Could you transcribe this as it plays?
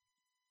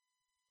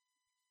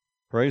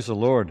Praise the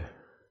Lord.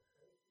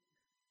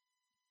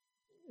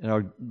 You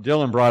know,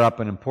 Dylan brought up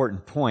an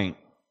important point.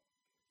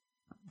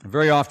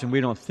 Very often we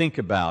don't think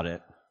about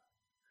it.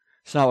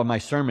 It's not what my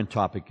sermon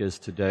topic is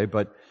today,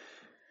 but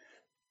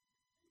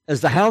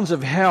as the hounds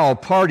of hell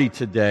party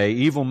today,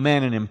 evil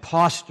men and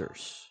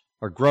impostors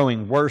are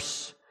growing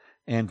worse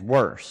and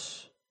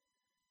worse,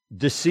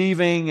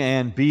 deceiving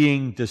and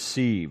being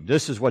deceived.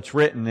 This is what's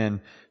written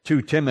in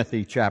 2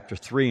 Timothy chapter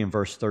 3 and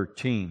verse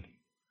 13.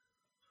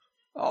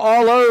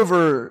 All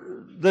over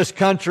this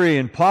country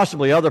and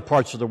possibly other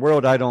parts of the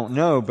world, I don't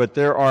know, but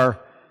there are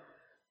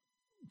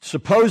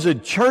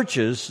supposed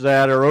churches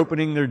that are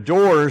opening their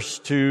doors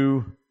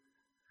to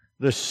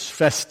this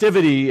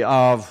festivity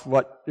of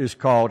what is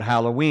called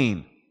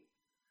Halloween.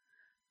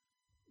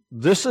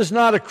 This is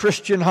not a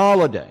Christian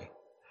holiday.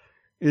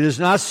 It is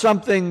not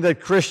something that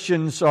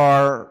Christians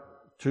are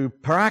to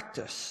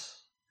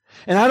practice.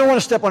 And I don't want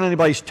to step on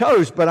anybody's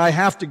toes, but I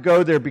have to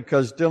go there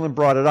because Dylan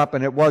brought it up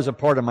and it was a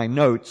part of my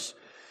notes.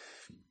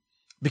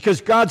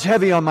 Because God's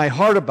heavy on my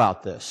heart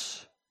about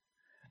this.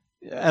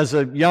 As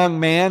a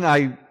young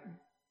man,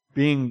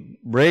 being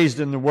raised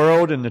in the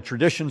world and the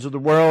traditions of the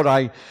world,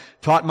 I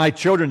taught my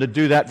children to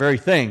do that very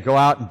thing. Go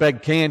out and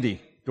beg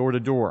candy door to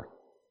door.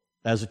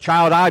 As a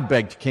child, I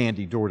begged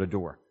candy door to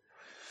door.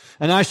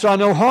 And I saw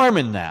no harm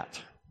in that.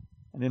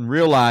 I didn't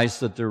realize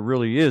that there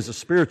really is a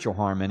spiritual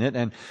harm in it.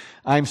 And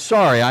I'm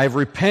sorry, I've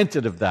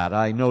repented of that.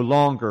 I no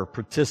longer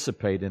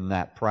participate in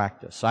that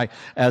practice. I,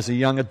 as a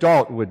young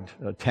adult, would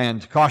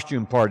attend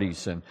costume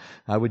parties and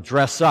I would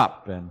dress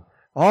up and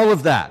all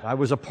of that. I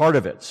was a part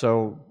of it.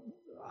 So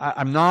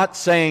I'm not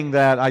saying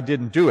that I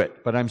didn't do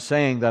it, but I'm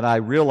saying that I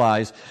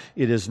realize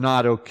it is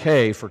not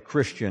okay for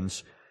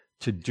Christians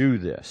to do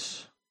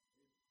this.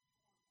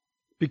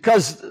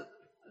 Because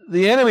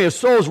the enemy of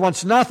souls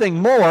wants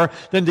nothing more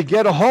than to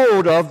get a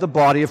hold of the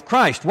body of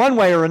Christ, one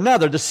way or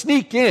another, to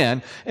sneak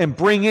in and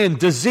bring in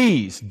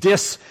disease,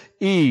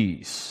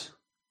 dis-ease.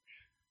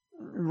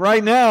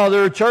 Right now,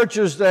 there are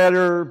churches that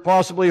are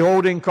possibly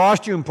holding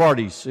costume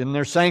parties in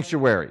their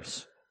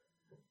sanctuaries,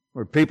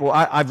 where people,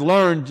 I've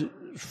learned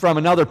from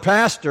another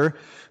pastor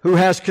who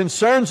has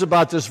concerns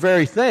about this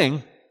very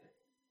thing,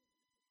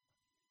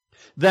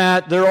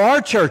 that there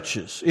are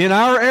churches in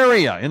our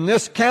area, in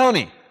this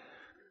county,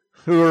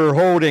 who are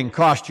holding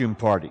costume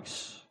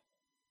parties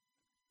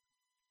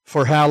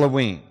for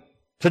Halloween.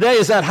 Today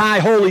is that high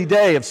holy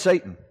day of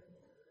Satan.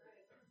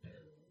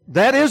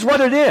 That is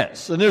what it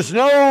is. And there's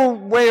no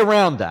way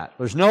around that.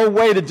 There's no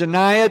way to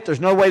deny it.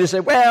 There's no way to say,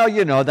 well,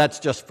 you know, that's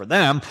just for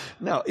them.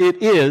 No,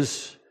 it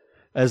is,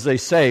 as they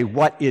say,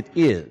 what it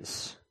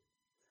is.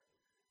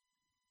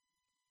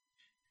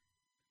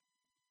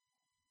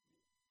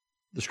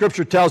 The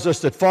Scripture tells us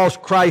that false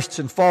Christs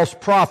and false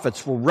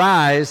prophets will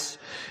rise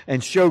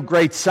and show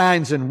great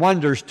signs and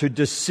wonders to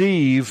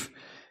deceive,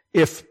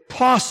 if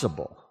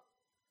possible,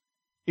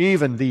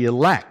 even the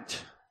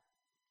elect.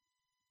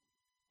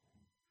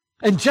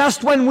 And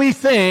just when we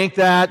think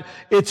that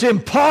it's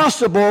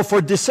impossible for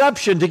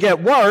deception to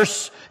get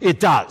worse, it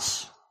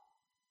does.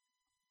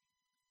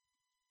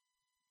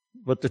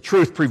 But the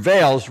truth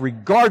prevails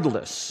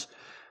regardless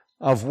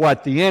of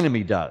what the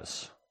enemy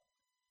does.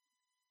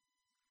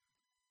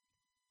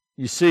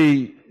 You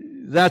see,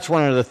 that's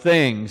one of the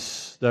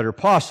things that are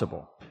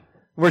possible.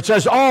 Where it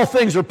says all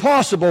things are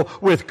possible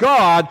with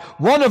God,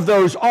 one of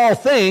those all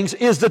things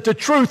is that the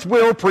truth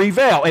will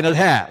prevail, and it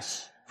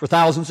has for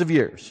thousands of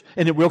years,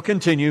 and it will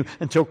continue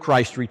until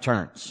Christ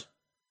returns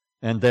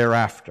and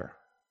thereafter.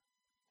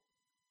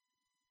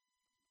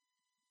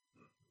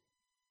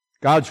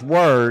 God's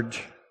Word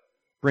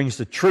brings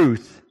the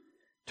truth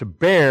to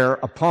bear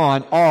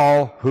upon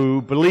all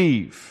who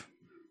believe.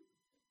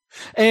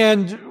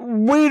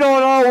 And we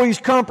don't always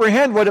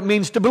comprehend what it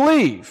means to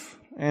believe.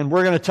 And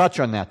we're going to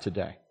touch on that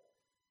today.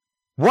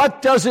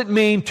 What does it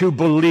mean to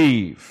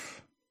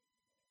believe?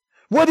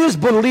 What is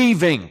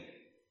believing?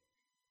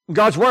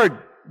 God's Word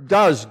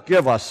does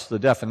give us the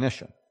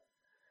definition.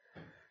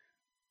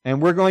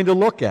 And we're going to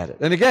look at it.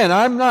 And again,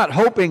 I'm not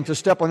hoping to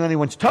step on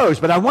anyone's toes,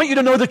 but I want you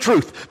to know the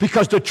truth,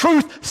 because the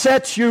truth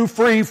sets you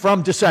free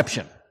from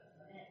deception.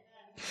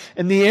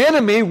 And the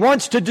enemy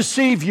wants to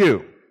deceive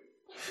you.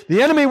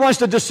 The enemy wants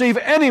to deceive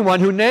anyone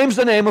who names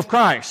the name of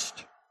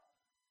Christ.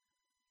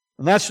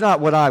 And that's not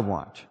what I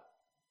want.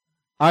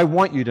 I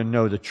want you to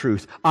know the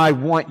truth. I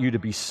want you to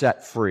be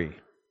set free.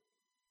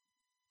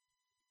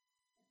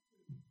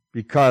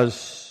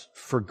 Because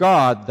for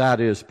God,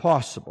 that is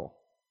possible.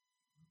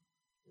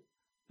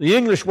 The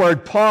English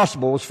word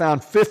possible was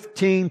found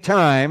 15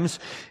 times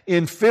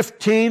in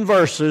 15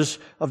 verses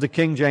of the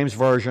King James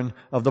Version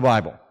of the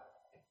Bible.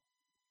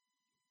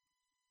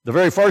 The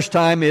very first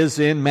time is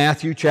in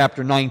Matthew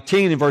chapter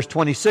 19 and verse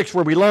 26,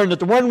 where we learn that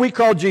the one we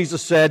call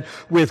Jesus said,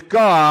 with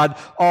God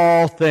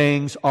all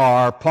things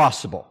are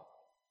possible.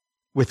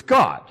 With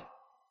God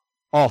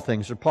all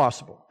things are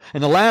possible.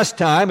 And the last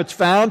time it's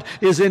found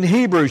is in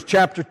Hebrews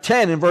chapter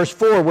 10 and verse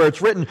 4, where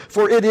it's written,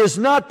 for it is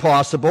not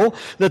possible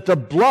that the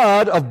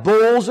blood of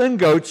bulls and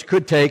goats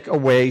could take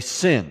away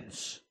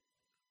sins.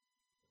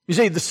 You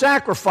see, the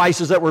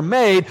sacrifices that were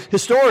made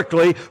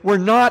historically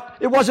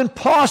it wasn't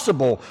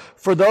possible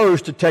for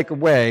those to take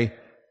away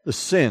the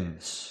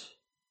sins.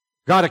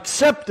 God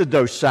accepted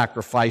those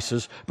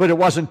sacrifices, but it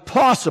wasn't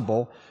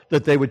possible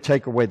that they would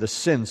take away the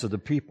sins of the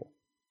people.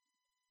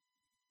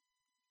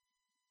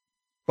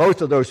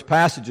 Both of those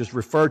passages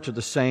refer to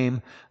the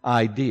same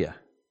idea.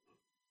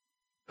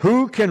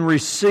 Who can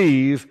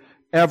receive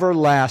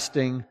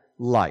everlasting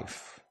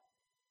life?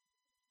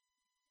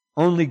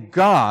 Only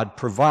God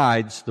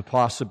provides the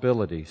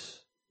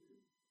possibilities.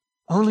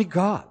 Only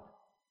God.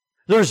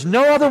 There's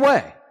no other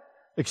way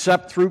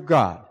except through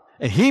God.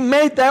 And He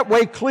made that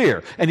way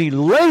clear. And He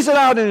lays it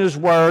out in His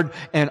Word,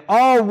 and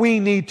all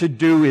we need to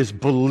do is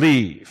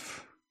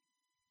believe.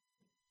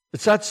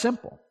 It's that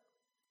simple.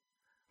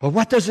 But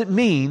what does it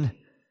mean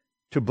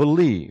to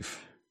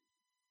believe?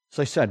 As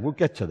I said, we'll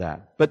get to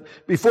that. But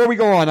before we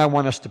go on, I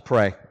want us to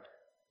pray.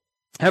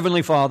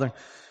 Heavenly Father,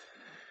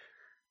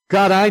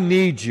 God, I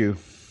need You,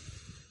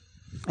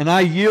 and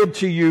I yield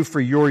to You for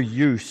Your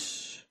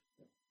use.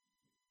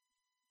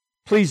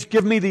 Please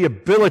give me the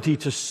ability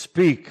to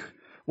speak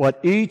what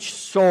each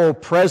soul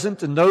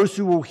present and those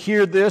who will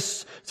hear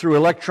this through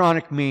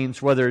electronic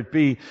means, whether it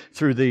be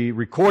through the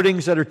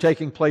recordings that are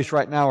taking place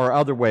right now or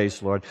other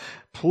ways, Lord.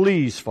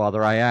 Please,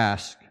 Father, I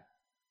ask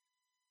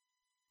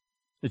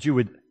that You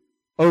would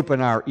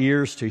open our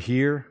ears to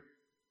hear,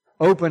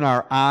 open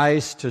our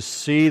eyes to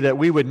see, that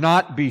we would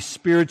not be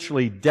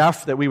spiritually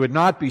deaf, that we would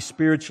not be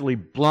spiritually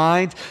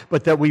blind,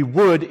 but that we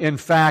would, in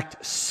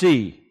fact,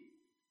 see,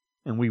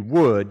 and we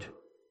would,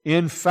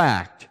 in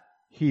fact,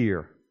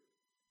 hear.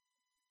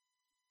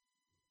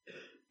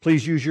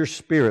 Please use Your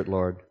Spirit,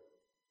 Lord,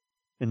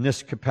 in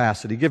this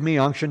capacity. Give me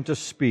unction to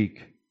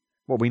speak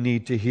what we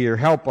need to hear.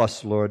 Help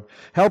us, Lord.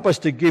 Help us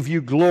to give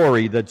You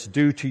glory that's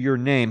due to Your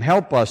name.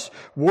 Help us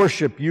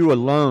worship You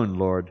alone,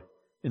 Lord,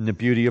 in the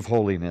beauty of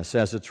holiness,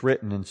 as it's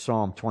written in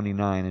Psalm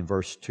 29 and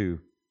verse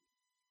 2.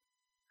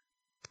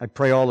 I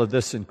pray all of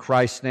this in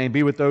Christ's name.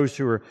 Be with those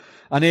who are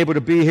unable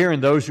to be here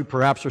and those who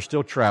perhaps are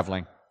still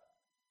traveling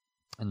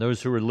and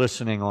those who are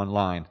listening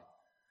online.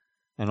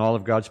 And all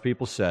of God's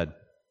people said,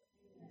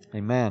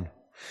 Amen.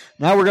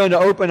 Now we're going to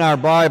open our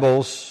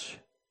Bibles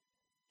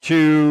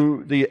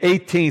to the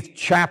 18th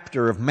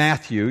chapter of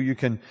Matthew. You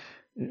can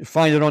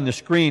find it on the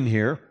screen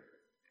here.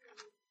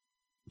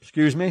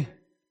 Excuse me?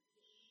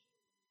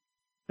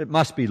 It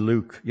must be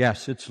Luke.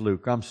 Yes, it's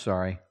Luke. I'm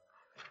sorry.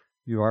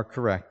 You are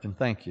correct, and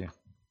thank you.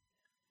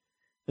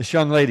 This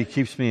young lady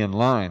keeps me in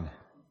line.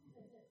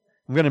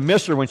 I'm going to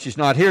miss her when she's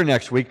not here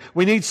next week.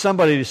 We need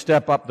somebody to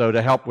step up, though, to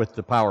help with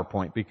the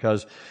PowerPoint,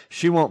 because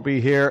she won't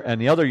be here,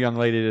 and the other young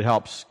lady that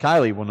helps,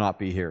 Kylie, will not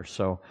be here.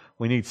 So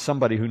we need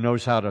somebody who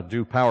knows how to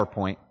do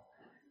PowerPoint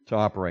to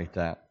operate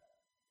that.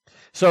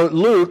 So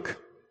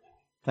Luke,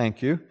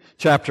 thank you,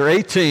 chapter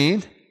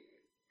 18,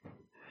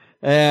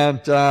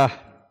 and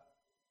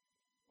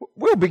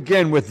we'll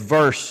begin with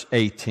verse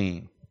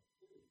 18.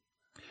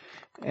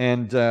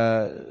 And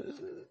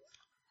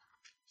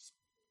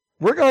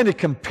we're going to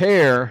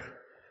compare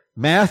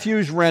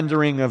Matthew's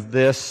rendering of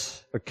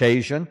this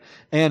occasion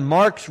and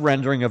Mark's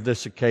rendering of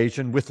this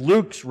occasion with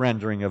Luke's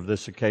rendering of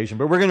this occasion.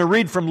 But we're going to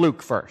read from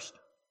Luke first.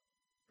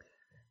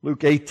 Luke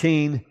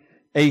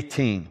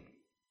 18:18.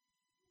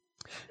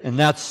 And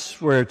that's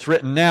where it's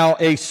written, "Now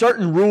a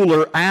certain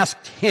ruler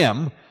asked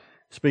Him,"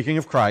 speaking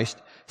of Christ,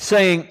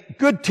 saying,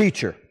 "Good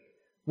teacher,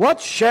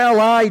 what shall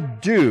I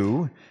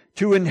do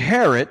to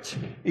inherit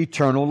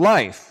eternal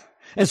life?"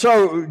 And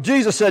so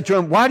Jesus said to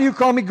him, "Why do you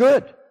call me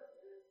good?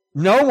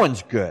 No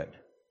one's good,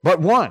 but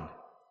one,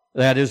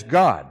 that is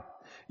God.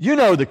 You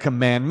know the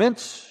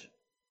commandments.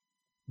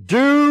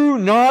 Do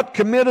not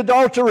commit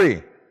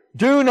adultery.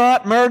 Do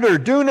not murder.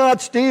 Do not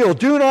steal.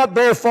 Do not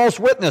bear false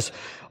witness.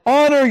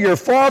 Honor your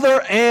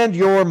father and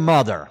your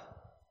mother."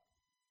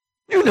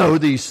 You know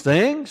these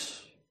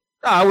things.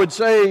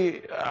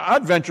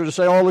 I'd venture to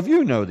say all of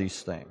you know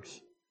these things.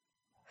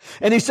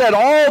 And He said,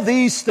 all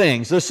these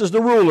things, this is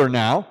the ruler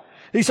now,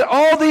 He said,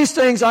 all these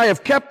things I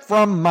have kept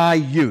from my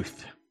youth.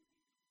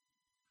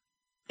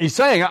 He's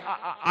saying,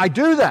 I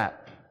do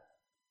that.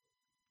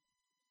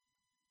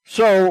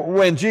 So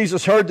when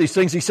Jesus heard these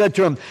things, He said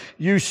to him,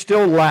 "You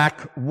still lack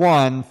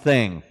one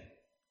thing.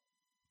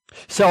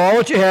 Sell all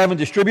that you have and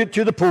distribute it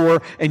to the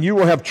poor, and you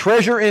will have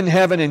treasure in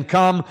heaven, and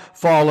come,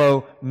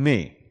 follow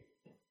me."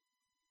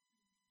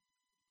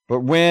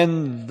 But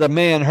when the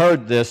man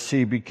heard this,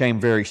 he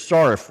became very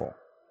sorrowful,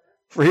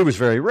 for he was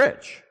very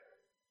rich.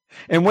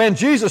 And when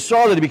Jesus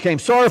saw that he became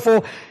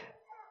sorrowful,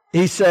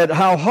 He said,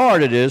 "How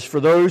hard it is for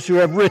those who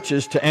have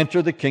riches to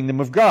enter the kingdom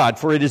of God.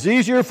 For it is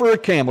easier for a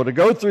camel to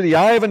go through the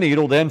eye of a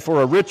needle than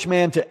for a rich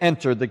man to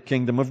enter the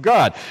kingdom of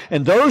God."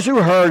 And those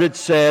who heard it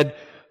said,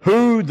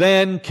 "Who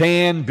then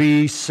can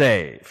be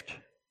saved?"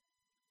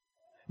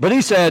 But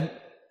He said,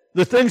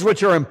 "The things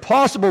which are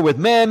impossible with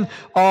men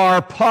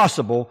are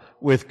possible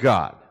with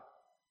God."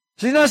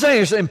 So He's not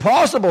saying it's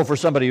impossible for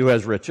somebody who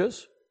has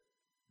riches.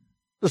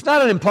 It's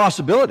not an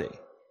impossibility.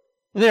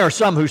 And there are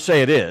some who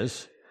say it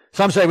is.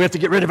 Some say we have to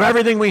get rid of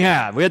everything we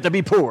have. We have to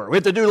be poor. We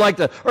have to do like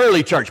the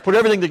early church, put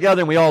everything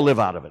together and we all live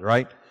out of it,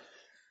 right?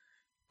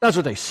 That's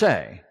what they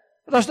say.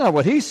 But that's not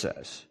what he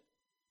says.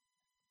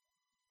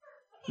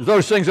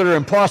 Those things that are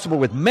impossible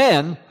with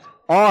men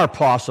are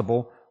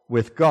possible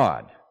with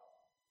God.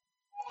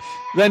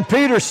 Then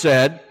Peter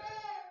said,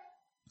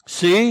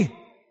 see,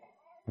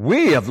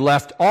 we have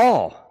left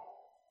all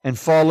and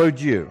followed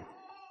you.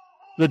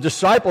 The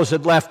disciples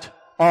had left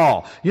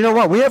all. You know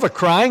what? We have a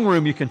crying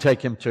room you can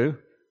take him to.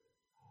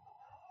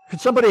 Could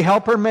somebody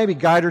help her, maybe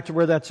guide her to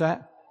where that's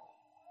at?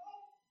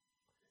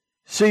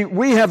 See,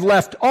 we have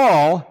left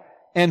all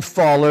and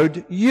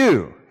followed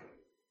you.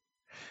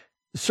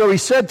 So he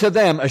said to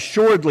them,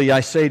 assuredly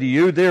I say to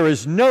you, there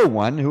is no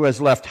one who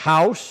has left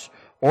house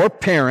or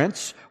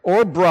parents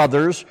or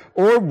brothers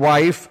or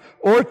wife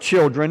or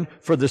children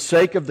for the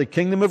sake of the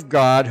kingdom of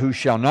God who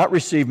shall not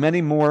receive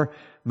many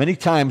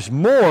times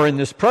more in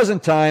this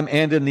present time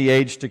and in the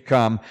age to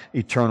come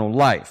eternal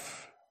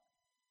life.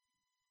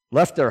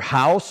 Left their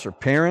house or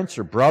parents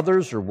or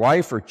brothers or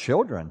wife or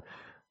children.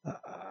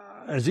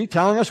 Is he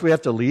telling us we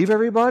have to leave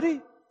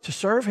everybody to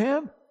serve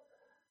him?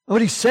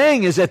 What he's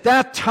saying is at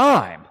that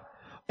time,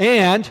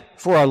 and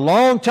for a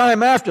long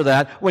time after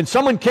that, when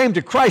someone came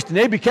to Christ and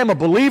they became a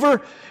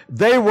believer,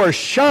 they were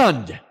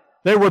shunned.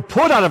 They were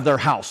put out of their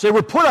house. They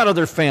were put out of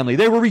their family.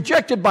 They were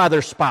rejected by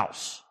their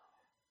spouse.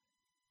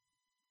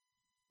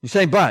 He's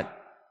saying, but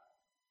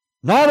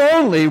not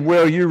only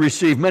will you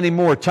receive many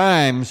more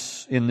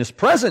times in this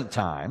present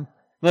time,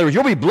 in other words,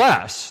 you'll be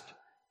blessed,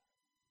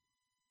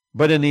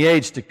 but in the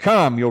age to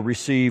come, you'll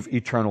receive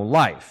eternal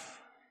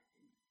life.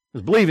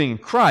 Because believing in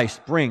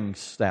Christ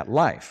brings that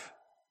life.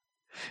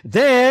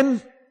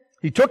 Then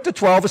he took the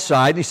 12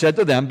 aside and he said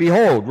to them,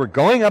 behold, we're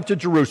going up to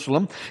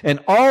Jerusalem, and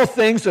all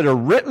things that are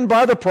written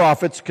by the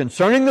prophets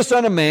concerning the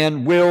Son of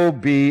Man will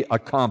be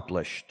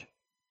accomplished.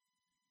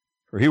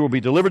 For he will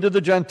be delivered to the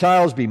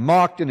Gentiles, be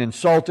mocked and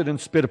insulted and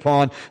spit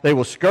upon. They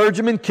will scourge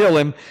him and kill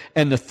him,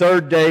 and the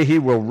third day he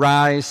will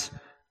rise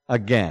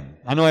again.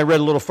 I know I read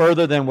a little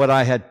further than what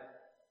I had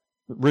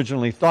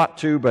originally thought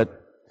to,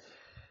 but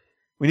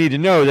we need to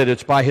know that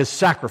it's by his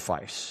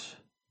sacrifice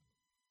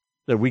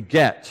that we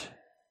get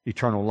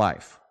eternal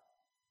life.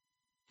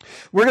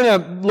 We're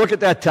going to look at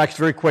that text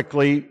very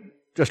quickly,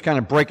 just kind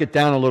of break it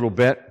down a little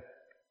bit.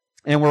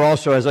 And we're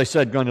also, as I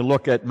said, going to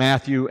look at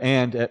Matthew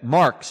and at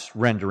Mark's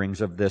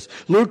renderings of this.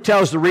 Luke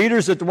tells the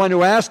readers that the one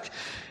who asked,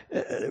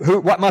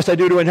 what must I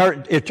do to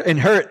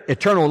inherit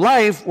eternal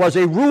life, was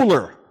a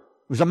ruler.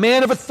 He was a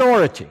man of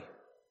authority.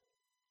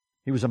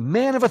 He was a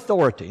man of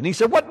authority. And he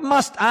said, what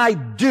must I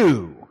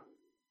do?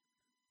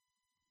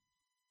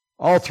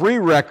 All three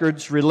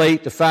records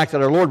relate the fact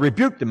that our Lord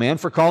rebuked the man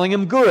for calling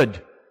him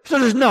good. He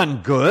said, there's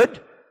none good.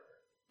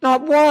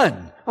 Not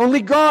one.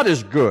 Only God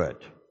is good.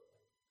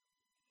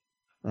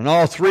 And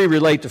all three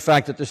relate to the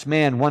fact that this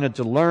man wanted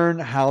to learn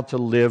how to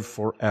live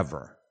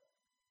forever.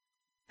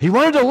 He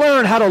wanted to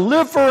learn how to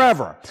live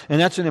forever. And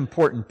that's an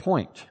important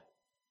point.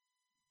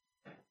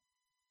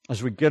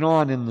 As we get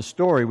on in the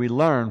story, we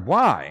learn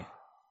why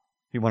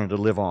he wanted to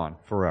live on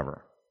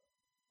forever.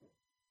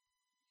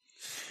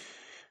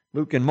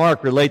 Luke and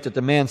Mark relate that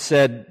the man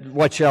said,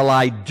 what shall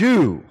I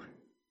do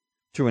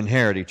to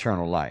inherit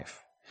eternal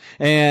life?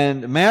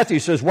 And Matthew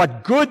says,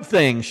 what good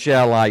things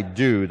shall I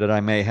do that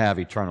I may have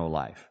eternal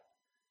life?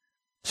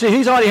 See,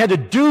 he thought he had to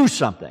do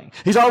something.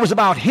 He thought it was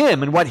about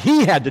him and what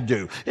he had to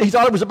do. He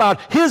thought it was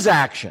about his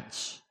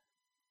actions.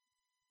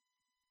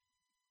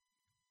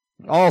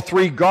 All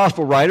three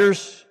gospel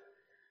writers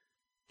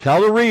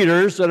tell the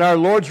readers that our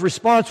Lord's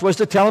response was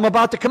to tell them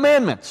about the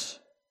commandments.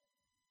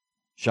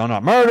 You shall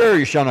not murder,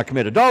 you shall not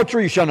commit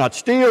adultery, you shall not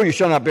steal, you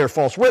shall not bear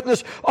false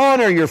witness,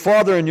 honor your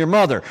father and your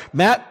mother.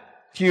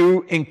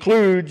 Matthew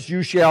includes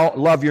you shall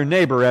love your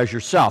neighbor as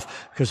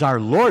yourself, because our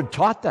Lord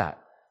taught that.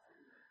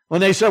 When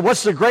they said,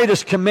 what's the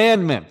greatest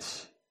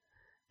commandment?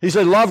 He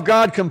said, love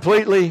God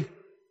completely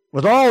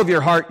with all of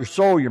your heart, your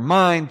soul, your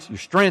mind, your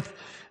strength,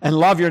 and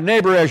love your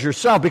neighbor as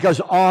yourself, because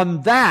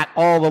on that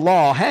all the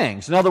law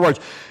hangs. In other words,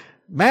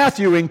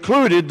 Matthew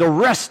included the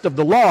rest of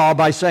the law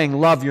by saying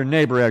love your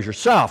neighbor as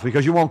yourself,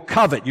 because you won't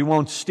covet, you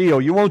won't steal,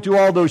 you won't do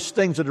all those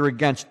things that are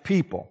against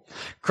people.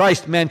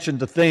 Christ mentioned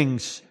the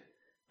things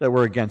that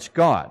were against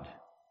God.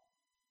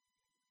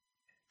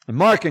 And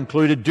Mark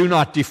included do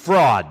not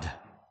defraud.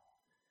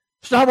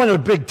 It's not one of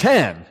the big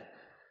 10.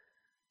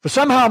 But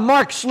somehow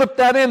Mark slipped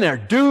that in there.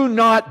 Do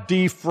not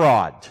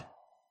defraud.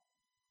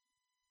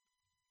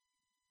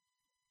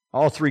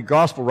 All three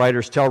gospel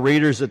writers tell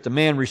readers that the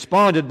man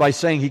responded by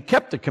saying he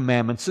kept the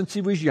commandments since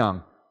he was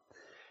young.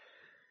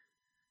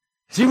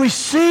 See, we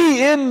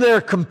see in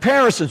their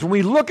comparisons, when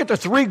we look at the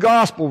three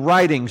gospel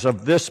writings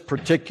of this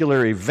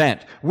particular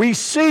event, we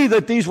see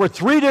that these were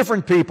three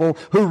different people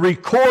who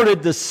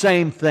recorded the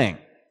same thing.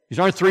 These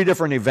aren't three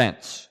different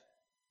events.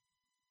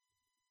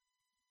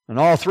 And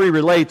all three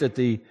relate that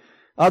the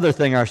other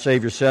thing our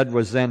Savior said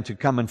was then to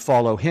come and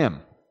follow Him.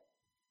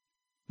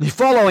 The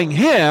following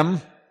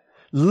Him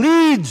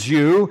leads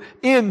you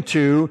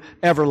into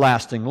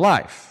everlasting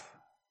life.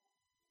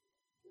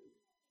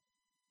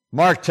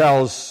 Mark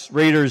tells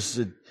readers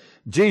that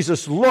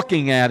Jesus,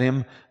 looking at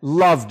him,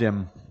 loved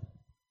him.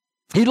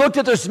 He looked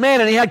at this man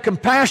and he had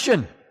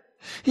compassion.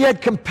 He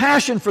had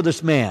compassion for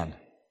this man.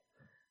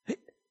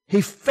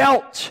 He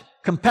felt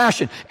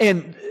compassion.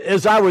 And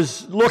as I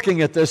was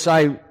looking at this,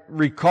 I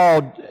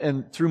recalled,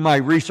 and through my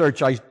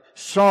research, I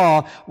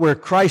saw where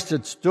Christ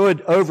had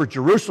stood over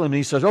Jerusalem. And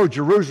he says, "Oh,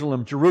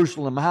 Jerusalem,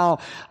 Jerusalem, how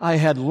I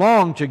had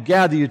longed to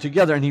gather you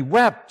together." And he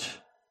wept.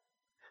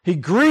 He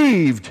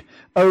grieved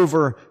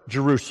over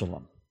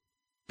Jerusalem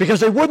because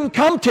they wouldn't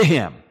come to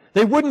him.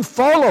 They wouldn't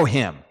follow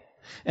him.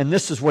 And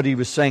this is what he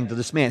was saying to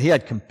this man. He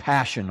had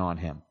compassion on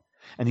him.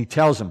 And he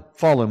tells him,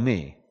 "Follow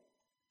me.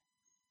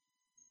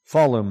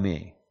 Follow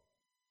me.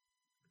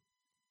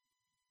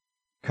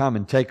 Come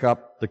and take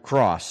up the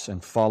cross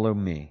and follow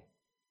me."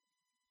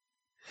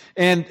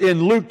 And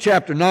in Luke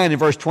chapter 9 and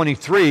verse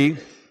 23,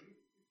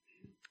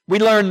 we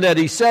learn that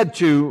he said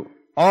to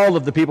all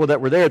of the people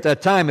that were there at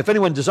that time, "If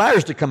anyone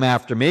desires to come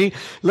after me,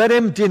 let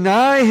him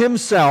deny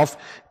himself,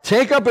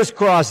 take up his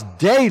cross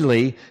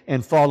daily,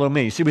 and follow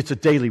me." See, it's a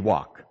daily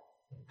walk.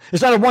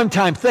 It's not a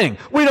one-time thing.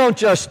 We don't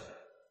just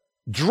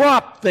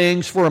drop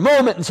things for a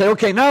moment and say,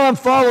 "Okay, now I'm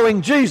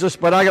following Jesus,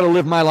 but I got to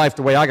live my life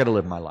the way I got to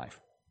live my life."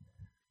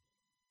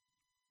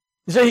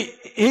 You see,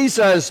 he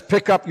says,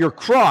 pick up your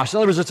cross. In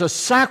other words, it's a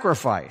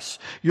sacrifice.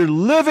 You're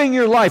living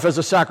your life as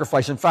a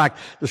sacrifice. In fact,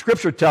 the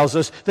Scripture tells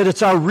us that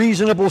it's our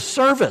reasonable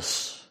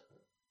service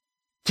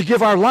to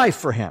give our life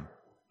for him.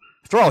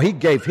 After all, he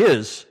gave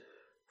his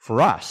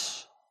for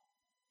us.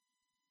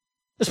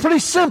 It's pretty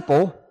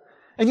simple,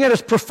 and yet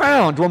it's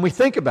profound when we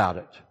think about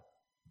it.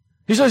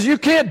 He says, you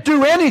can't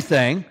do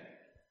anything,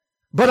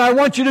 but I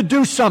want you to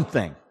do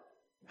something.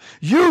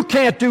 You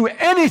can't do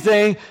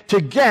anything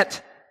to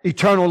get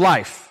eternal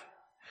life.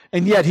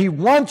 And yet he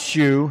wants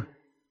you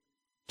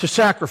to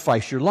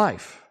sacrifice your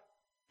life.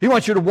 He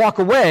wants you to walk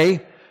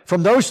away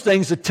from those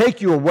things that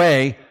take you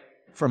away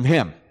from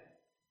him.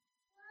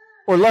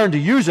 Or learn to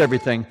use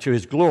everything to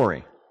his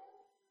glory.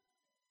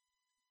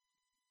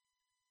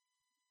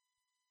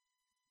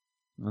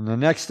 And the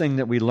next thing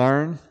that we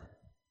learn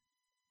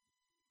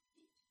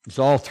is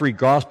all three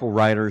gospel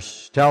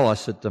writers tell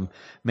us that the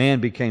man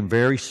became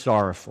very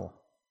sorrowful.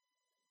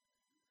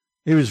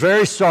 He was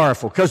very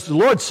sorrowful because the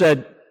Lord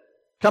said,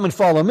 "Come and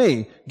follow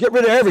me. Get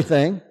rid of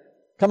everything.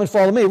 Come and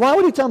follow me." Why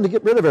would he tell him to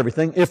get rid of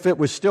everything if it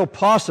was still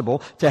possible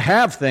to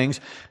have things?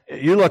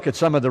 You look at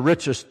some of the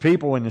richest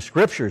people in the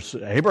Scriptures.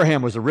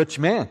 Abraham was a rich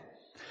man.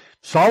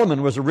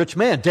 Solomon was a rich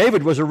man.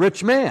 David was a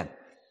rich man.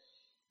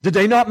 Did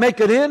they not make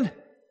it in?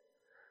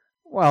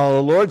 Well,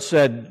 the Lord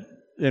said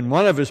in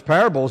one of his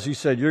parables, he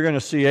said, you're going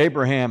to see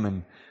Abraham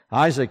and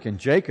Isaac and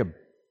Jacob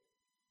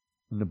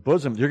in the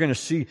bosom. You're going to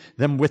see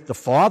them with the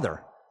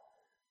Father.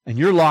 And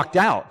you're locked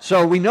out.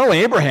 So we know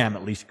Abraham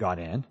at least got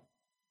in.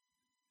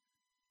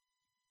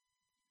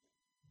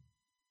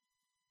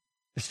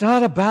 It's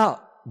not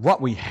about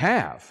what we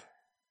have.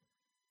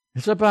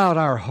 It's about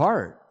our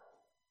heart.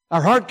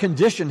 Our heart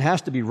condition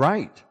has to be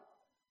right.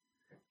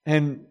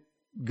 And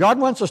God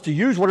wants us to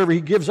use whatever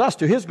he gives us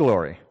to his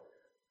glory.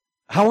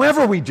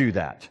 However we do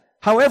that.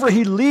 However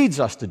he leads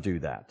us to do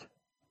that.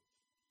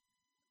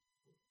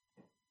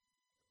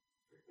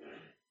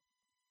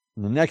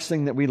 And the next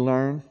thing that we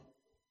learn,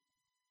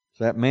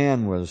 that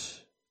man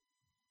was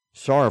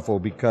sorrowful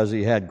because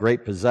he had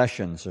great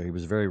possessions, or he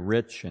was very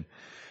rich. And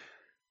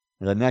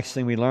the next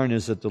thing we learn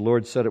is that the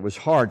Lord said it was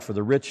hard for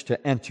the rich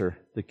to enter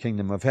the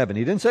kingdom of heaven.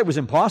 He didn't say it was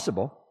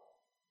impossible.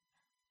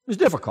 It was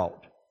difficult.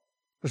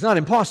 It was not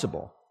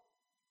impossible.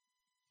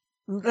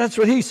 That's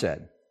what he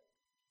said.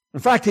 In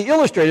fact, he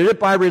illustrated it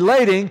by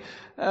relating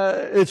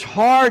it's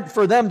hard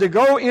for them to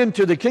go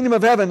into the kingdom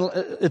of heaven.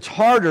 It's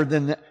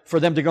harder for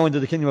them to go into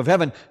the kingdom of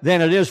heaven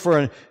than it is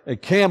for a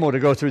camel to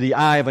go through the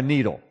eye of a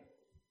needle.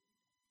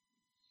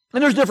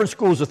 And there's different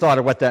schools of thought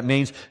of what that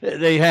means.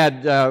 They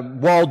had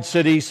walled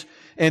cities,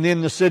 and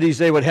in the cities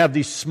they would have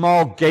these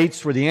small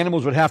gates where the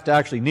animals would have to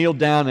actually kneel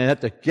down and have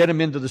to get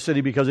them into the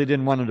city because they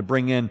didn't want them to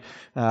bring in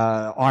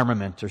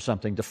armament or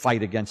something to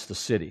fight against the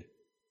city.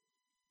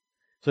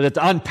 So they had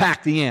to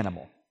unpack the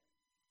animal.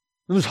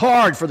 It was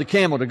hard for the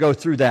camel to go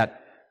through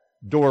that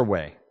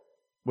doorway,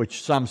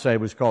 which some say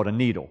was called a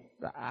needle.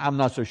 I'm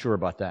not so sure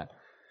about that.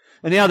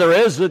 And the other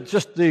is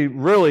just the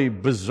really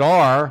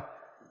bizarre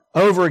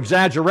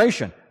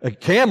over-exaggeration. A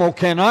camel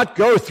cannot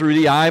go through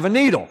the eye of a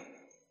needle.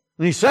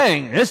 And he's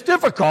saying, it's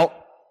difficult.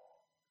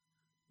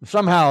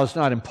 Somehow it's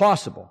not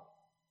impossible.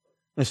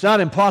 It's not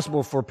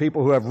impossible for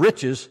people who have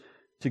riches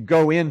to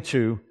go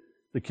into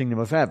the kingdom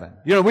of heaven.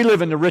 You know, we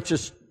live in the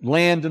richest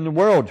land in the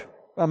world.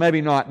 Well,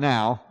 maybe not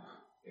now.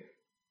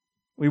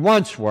 We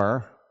once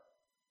were.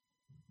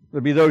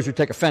 There'll be those who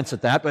take offense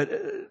at that, but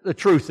the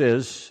truth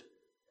is,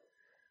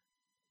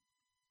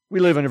 we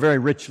live in a very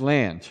rich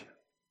land.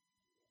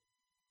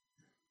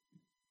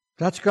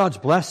 That's God's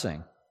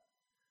blessing.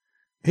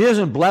 He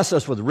doesn't bless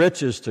us with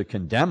riches to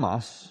condemn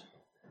us.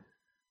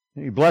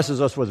 He blesses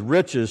us with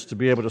riches to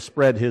be able to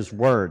spread his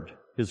word,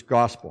 his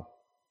gospel.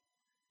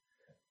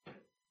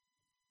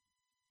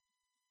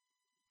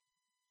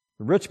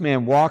 The rich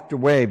man walked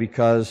away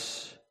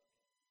because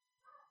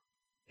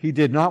he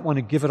did not want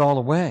to give it all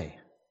away.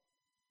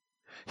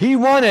 He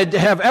wanted to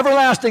have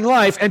everlasting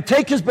life and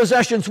take his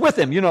possessions with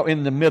him. You know,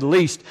 in the Middle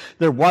East,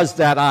 there was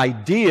that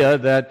idea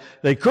that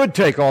they could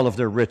take all of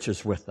their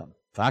riches with them.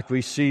 In fact,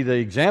 we see the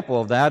example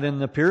of that in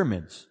the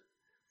pyramids.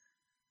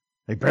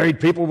 They buried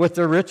people with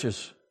their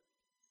riches.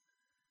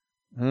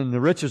 And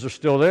the riches are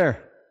still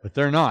there, but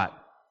they're not.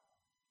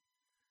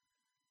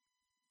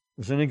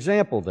 There's an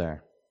example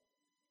there.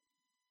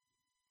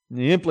 And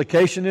the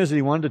implication is that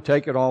he wanted to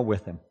take it all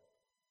with him.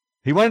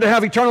 He wanted to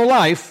have eternal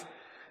life,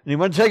 and he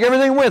wanted to take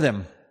everything with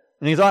him.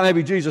 And he thought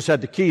maybe Jesus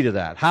had the key to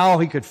that, how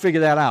he could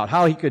figure that out,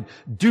 how he could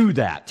do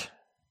that.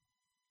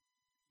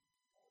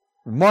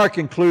 Mark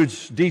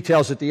includes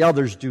details that the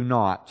others do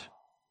not.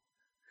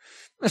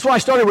 That's why I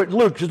started with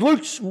Luke, because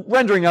Luke's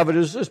rendering of it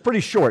is pretty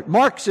short.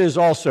 Mark's is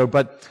also,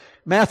 but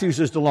Matthew's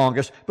is the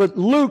longest. But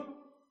Luke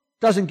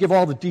doesn't give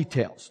all the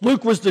details.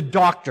 Luke was the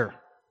doctor.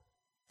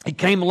 He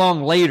came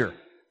along later,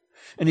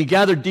 and he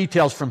gathered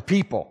details from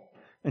people.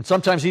 And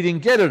sometimes he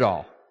didn't get it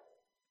all.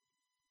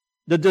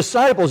 The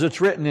disciples, it's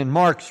written in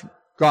Mark's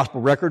gospel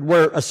record,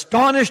 were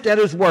astonished at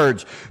his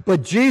words.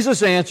 But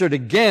Jesus answered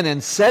again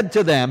and said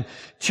to them,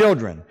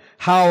 "Children,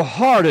 how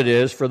hard it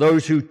is for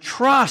those who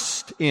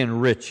trust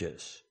in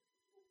riches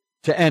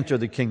to enter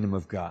the kingdom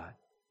of God."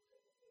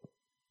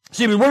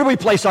 See, where do we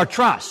place our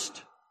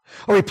trust?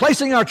 Are we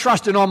placing our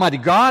trust in Almighty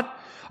God?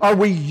 Are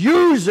we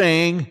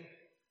using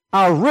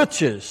our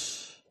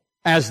riches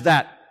as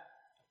that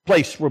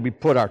place where we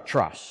put our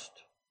trust?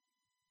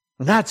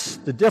 And that's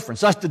the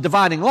difference. That's the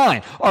dividing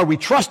line. Are we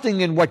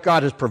trusting in what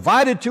God has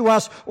provided to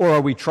us, or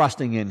are we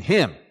trusting in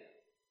Him?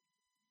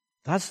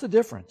 That's the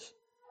difference.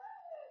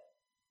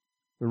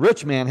 The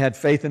rich man had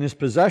faith in his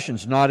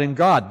possessions, not in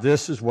God.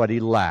 This is what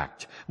he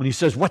lacked. When he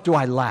says, "What do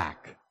I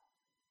lack?"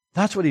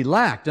 That's what he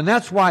lacked. And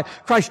that's why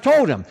Christ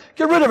told him,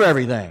 get rid of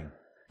everything.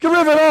 Get rid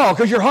of it all,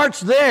 because your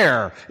heart's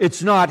there.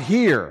 It's not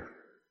here.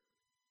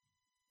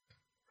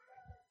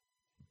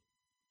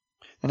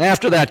 And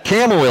after that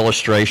camel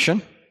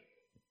illustration,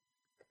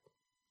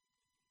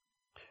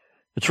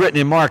 it's written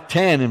in Mark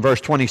 10 in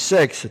verse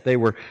 26 that they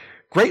were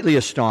greatly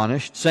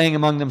astonished, saying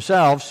among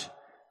themselves,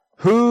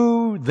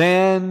 "Who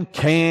then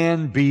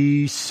can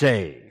be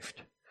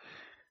saved?"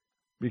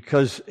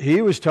 Because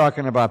he was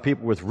talking about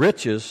people with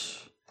riches.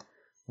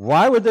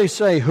 Why would they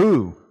say,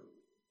 "Who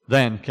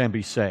then can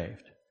be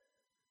saved"?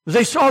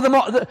 They saw them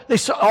all, they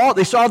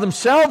saw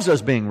themselves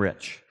as being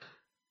rich.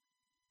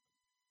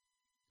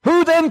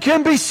 Who then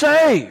can be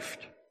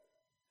saved?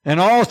 And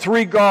all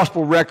three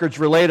gospel records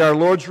relate our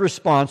Lord's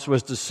response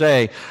was to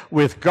say,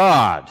 with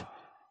God,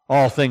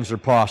 all things are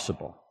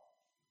possible.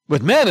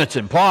 With men, it's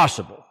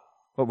impossible.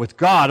 But with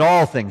God,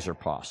 all things are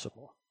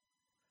possible.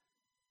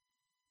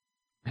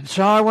 And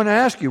so I want to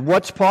ask you,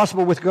 what's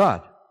possible with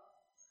God?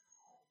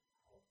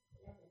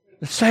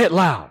 Let's say it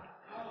loud.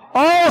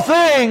 All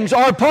things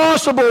are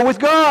possible with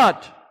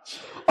God.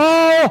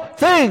 All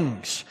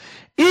things.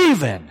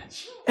 Even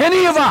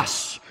any of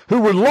us who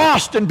were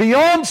lost and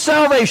beyond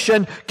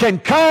salvation can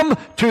come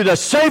to the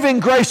saving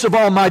grace of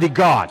Almighty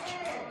God.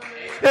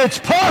 It's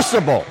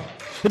possible.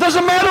 It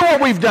doesn't matter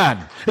what we've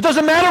done. It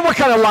doesn't matter what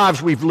kind of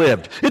lives we've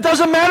lived. It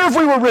doesn't matter if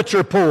we were rich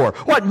or poor.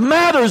 What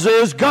matters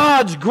is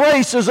God's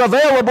grace is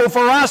available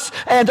for us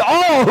and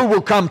all who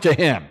will come to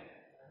Him.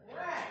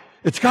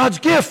 It's God's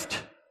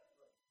gift.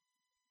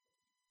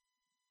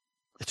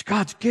 It's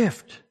God's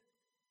gift.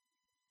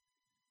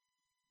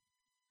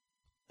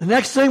 The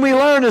next thing we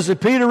learn is that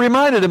Peter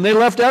reminded him they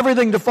left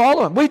everything to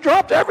follow Him. We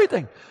dropped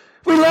everything.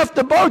 We left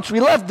the boats. We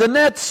left the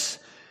nets.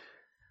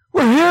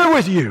 We're here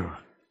with you.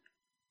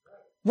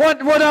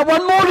 What more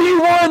do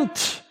you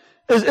want?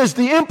 Is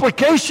the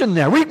implication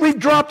there. We've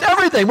dropped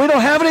everything. We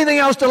don't have anything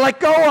else to let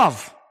go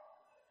of.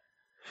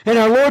 And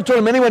our Lord told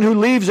him, anyone who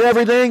leaves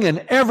everything and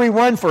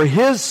everyone for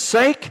His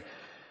sake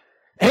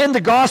and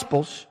the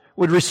Gospels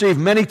would receive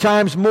many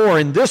times more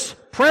in this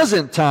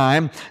present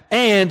time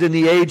and in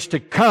the age to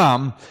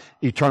come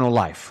eternal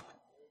life.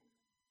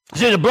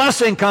 See, the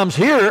blessing comes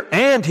here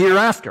and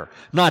hereafter,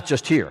 not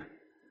just here.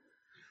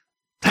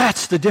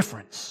 That's the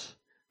difference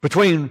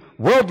between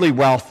worldly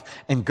wealth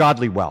and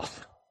godly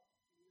wealth.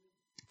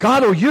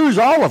 God will use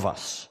all of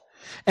us.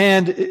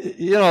 And,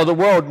 the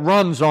world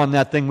runs on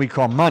that thing we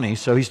call money,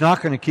 so He's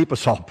not going to keep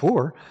us all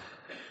poor.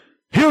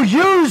 He'll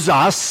use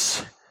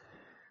us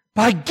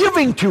by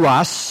giving to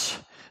us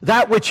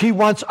that which He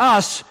wants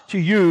us to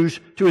use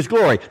to His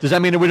glory. Does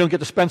that mean that we don't get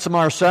to spend some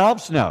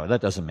ourselves? No,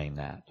 that doesn't mean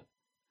that.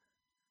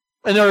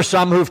 And there are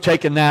some who've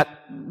taken that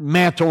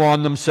mantle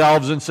on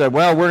themselves and said,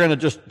 well, we're going to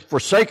just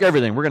forsake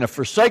everything. We're going to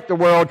forsake the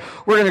world.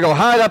 We're going to go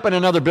hide up in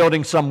another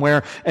building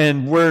somewhere,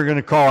 and we're going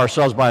to call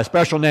ourselves by a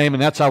special name,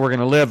 and that's how we're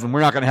going to live, and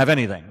we're not going to have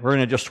anything. We're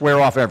going to just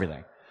swear off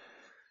everything.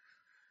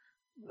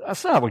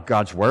 That's not what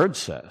God's Word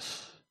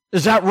says.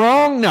 Is that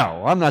wrong?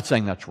 No, I'm not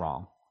saying that's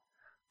wrong.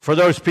 For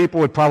those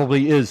people, it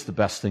probably is the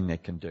best thing they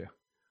can do.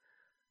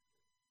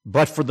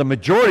 But for the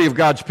majority of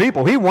God's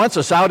people, He wants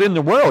us out in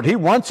the world. He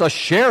wants us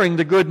sharing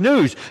the good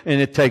news.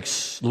 And it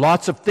takes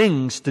lots of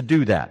things to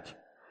do that.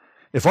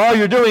 If all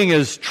you're doing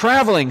is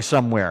traveling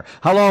somewhere,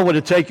 how long would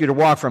it take you to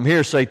walk from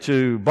here, say,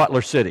 to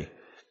Butler City?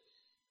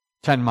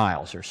 10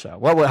 miles or so.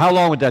 How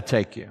long would that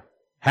take you?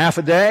 Half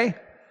a day?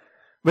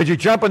 But you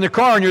jump in the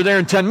car and you're there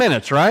in 10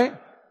 minutes, right?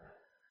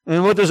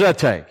 And what does that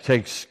take? It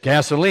takes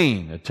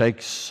gasoline. It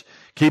takes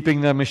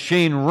keeping the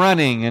machine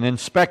running and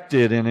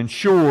inspected and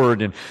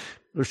insured, and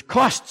there's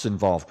costs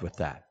involved with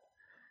that.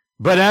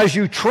 But as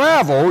you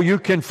travel, you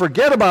can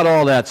forget about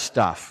all that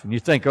stuff. And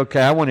you think,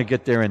 okay, I want to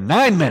get there in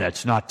 9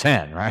 minutes, not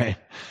 10, right?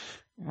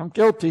 I'm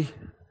guilty.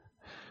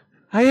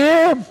 I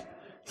am.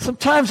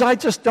 Sometimes I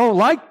just don't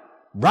like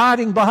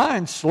riding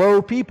behind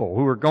slow people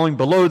who are going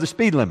below the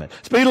speed limit.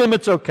 Speed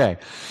limit's okay.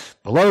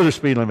 Below the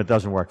speed limit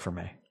doesn't work for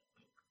me.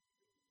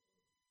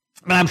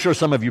 And I'm sure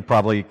some of you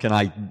probably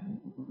can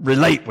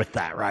relate with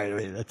that, right? I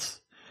mean,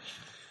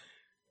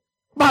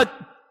 but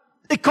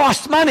it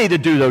costs money to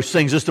do those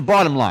things, is the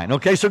bottom line,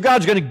 okay? So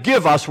God's going to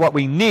give us what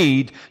we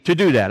need to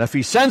do that. If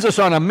He sends us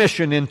on a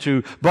mission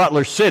into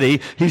Butler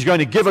City, He's going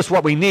to give us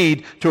what we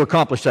need to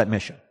accomplish that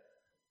mission.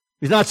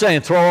 He's not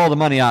saying throw all the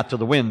money out to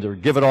the wind or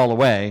give it all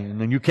away, and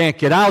then you can't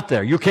get out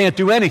there. You can't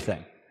do anything.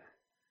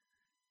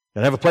 You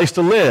gotta have a place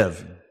to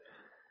live.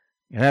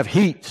 You gotta have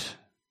heat,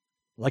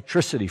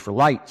 electricity for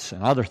lights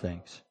and other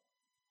things.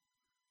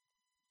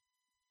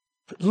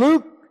 But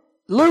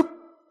Luke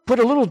put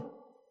a little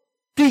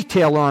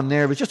detail on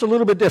there. It was just a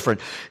little bit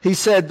different. He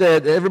said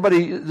that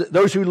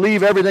those who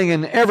leave everything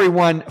and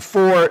everyone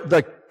for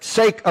the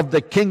sake of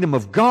the kingdom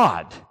of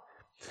God.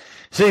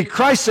 See,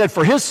 Christ said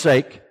for His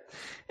sake,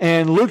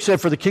 and Luke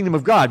said for the kingdom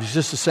of God. It's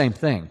just the same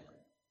thing.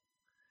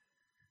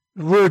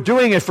 We're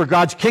doing it for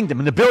God's kingdom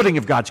and the building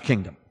of God's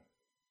kingdom.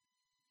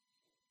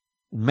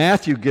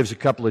 Matthew gives a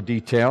couple of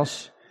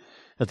details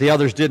that the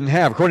others didn't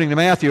have. According to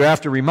Matthew,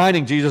 after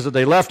reminding Jesus that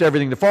they left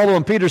everything to follow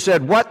him, Peter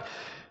said, "What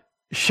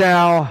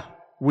shall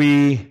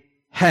we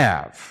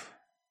have?"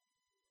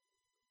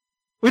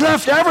 We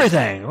left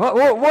everything. What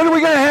are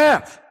we going to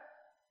have?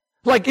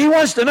 Like, he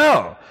wants to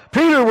know.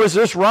 Peter was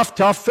this rough,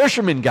 tough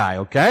fisherman guy,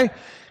 okay?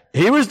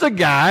 He was the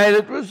guy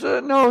that was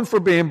known for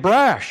being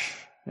brash.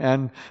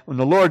 And when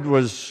the Lord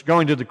was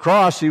going to the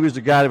cross, he was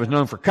the guy that was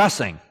known for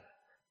cussing.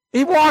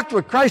 He walked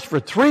with Christ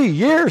for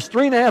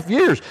 3.5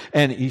 years,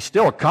 and he's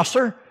still a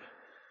cusser?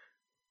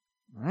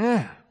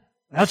 Yeah,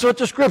 that's what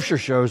the Scripture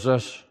shows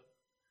us.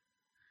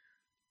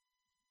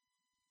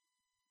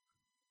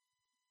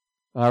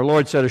 Our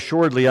Lord said,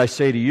 "Assuredly, I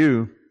say to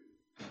you,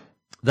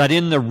 that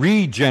in the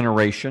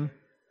regeneration,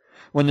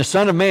 when the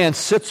Son of Man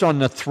sits on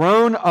the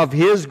throne of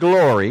His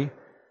glory,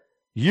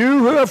 you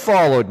who have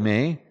followed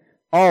me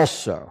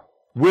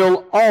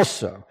will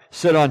also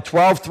sit on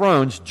 12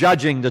 thrones,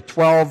 judging the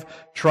 12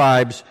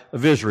 tribes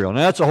of Israel."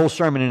 Now, that's a whole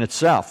sermon in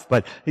itself,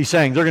 but he's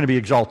saying they're going to be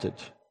exalted.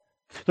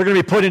 They're going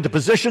to be put into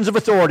positions of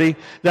authority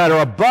that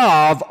are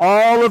above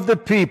all of the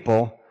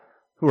people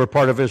who are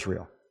part of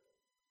Israel.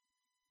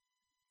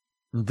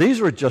 These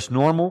were just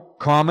normal,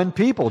 common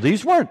people.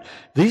 These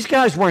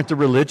guys weren't the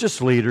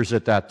religious leaders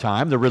at that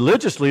time. The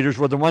religious leaders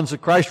were the ones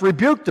that Christ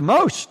rebuked the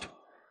most.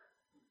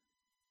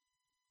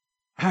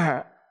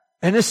 And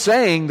it's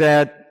saying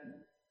that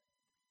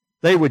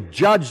they would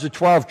judge the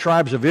 12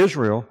 tribes of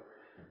Israel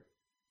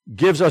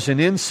gives us an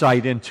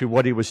insight into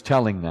what he was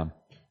telling them.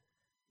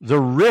 The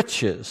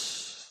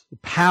riches, the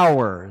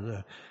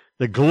power,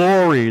 the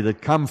glory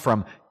that come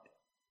from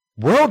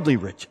worldly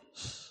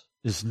riches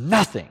is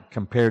nothing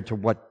compared to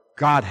what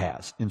God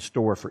has in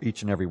store for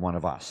each and every one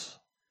of us.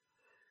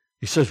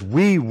 He says,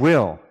 we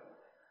will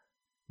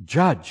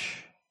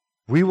judge.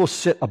 We will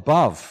sit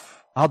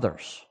above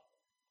others.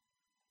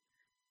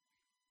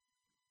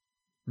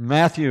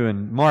 Matthew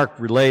and Mark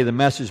relay the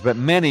message, but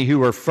many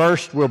who are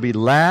first will be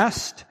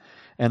last,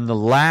 and the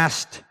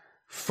last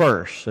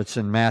first. That's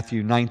in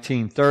Matthew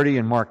 19:30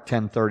 and Mark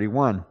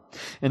 10:31.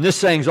 And this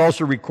saying is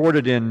also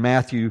recorded in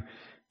Matthew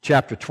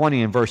chapter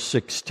 20 and verse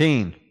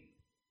 16.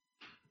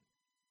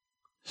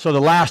 So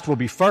the last will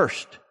be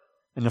first,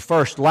 and the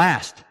first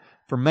last,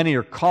 for many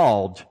are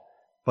called,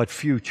 but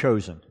few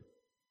chosen.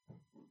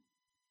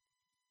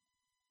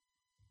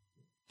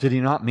 Did he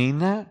not mean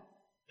that?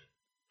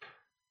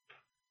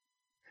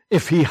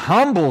 If he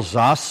humbles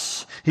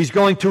us, he's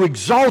going to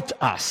exalt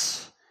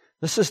us.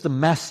 This is the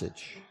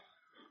message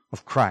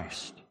of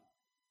Christ.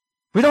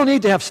 We don't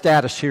need to have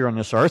status here on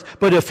this earth,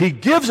 but if he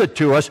gives it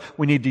to us,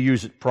 we need to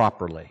use it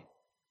properly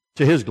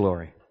to his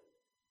glory.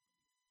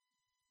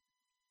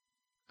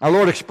 Our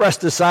Lord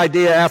expressed this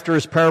idea after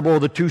his parable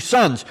of the two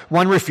sons.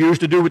 One refused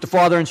to do what the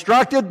father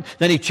instructed,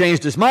 then he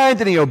changed his mind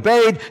and he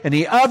obeyed, and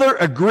the other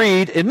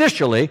agreed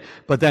initially,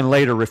 but then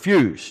later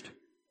refused.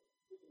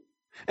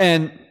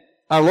 And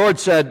our Lord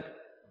said,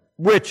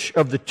 which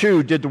of the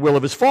two did the will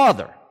of his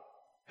father?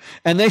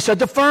 And they said,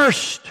 the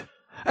first.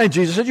 And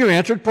Jesus said, you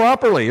answered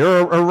properly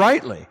or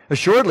rightly.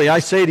 Assuredly, I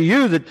say to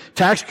you that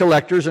tax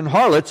collectors and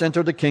harlots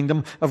enter the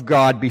kingdom of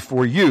God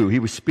before you. He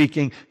was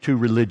speaking to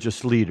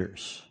religious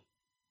leaders.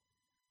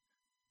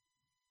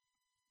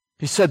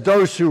 He said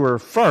those who are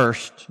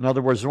first, in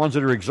other words, the ones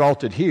that are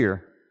exalted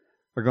here,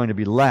 are going to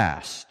be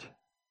last.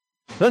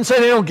 It doesn't say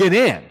they don't get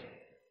in.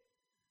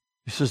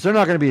 He says they're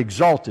not going to be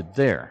exalted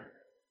there.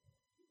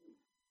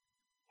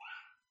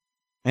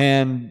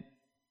 And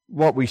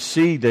what we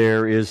see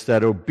there is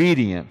that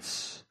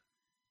obedience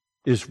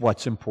is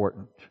what's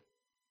important.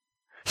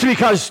 See,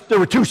 because there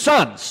were two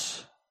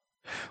sons.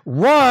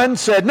 One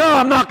said, no,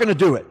 I'm not going to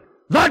do it.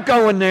 Not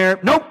going there.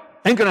 Nope,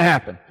 ain't going to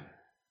happen.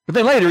 But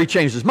then later he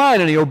changed his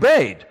mind and he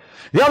obeyed.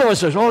 The other one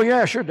says, oh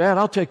yeah, sure, Dad,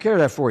 I'll take care of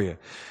that for you.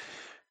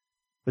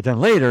 But then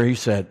later he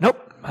said,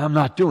 nope, I'm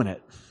not doing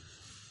it.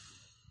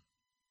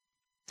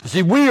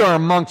 See, we are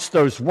amongst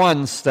those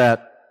ones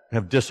that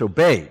have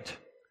disobeyed.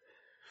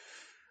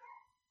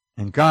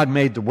 And God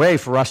made the way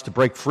for us to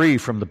break free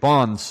from the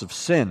bonds of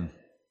sin.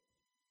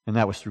 And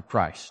that was through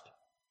Christ.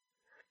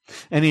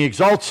 And He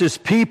exalts His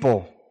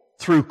people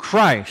through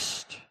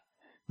Christ,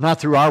 not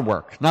through our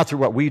work, not through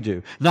what we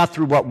do, not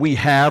through what we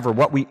have or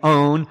what we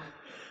own.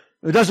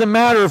 It doesn't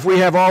matter if we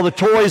have all the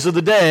toys of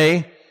the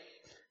day.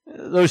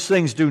 Those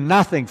things do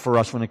nothing for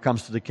us when it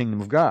comes to the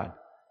kingdom of God.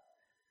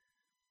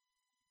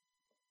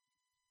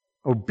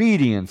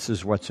 Obedience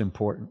is what's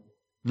important,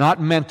 not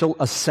mental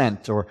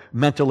assent or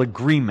mental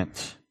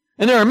agreement.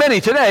 And there are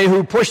many today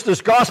who push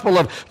this gospel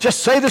of just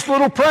say this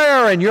little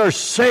prayer and you're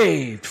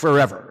saved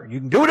forever. You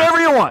can do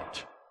whatever you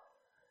want.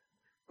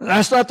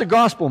 That's not the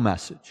gospel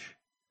message.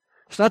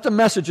 It's not the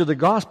message of the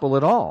gospel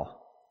at all.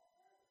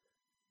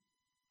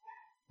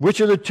 Which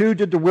of the two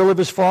did the will of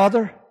his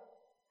Father?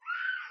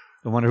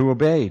 The one who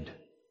obeyed.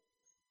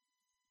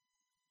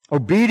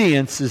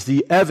 Obedience is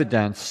the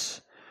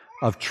evidence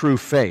of true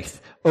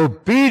faith.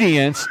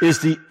 Obedience is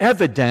the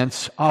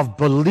evidence of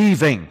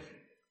believing.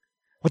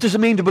 What does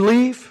it mean to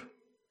believe?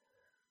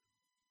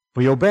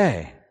 We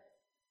obey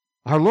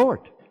our Lord.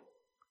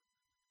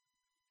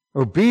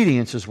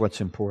 Obedience is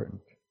what's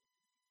important.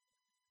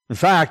 In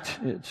fact,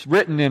 it's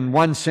written in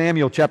 1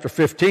 Samuel chapter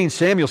 15,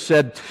 Samuel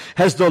said,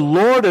 has the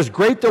Lord as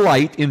great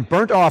delight in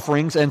burnt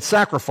offerings and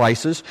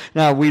sacrifices?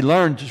 Now, we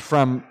learned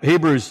from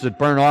Hebrews that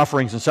burnt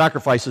offerings and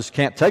sacrifices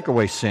can't take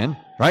away sin,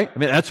 right? I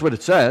mean, that's what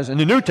it says in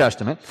the New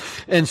Testament.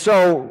 And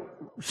so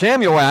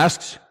Samuel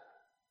asks,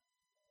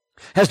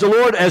 has the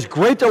Lord as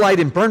great delight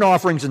in burnt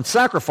offerings and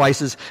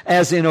sacrifices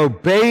as in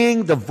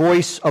obeying the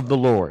voice of the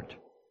Lord?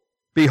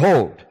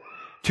 Behold,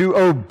 to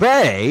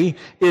obey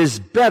is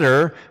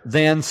better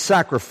than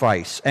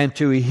sacrifice, and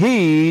to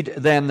heed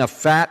than the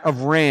fat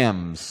of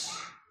rams.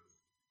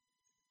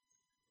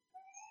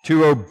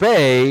 To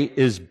obey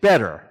is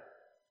better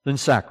than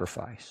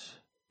sacrifice.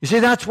 You see,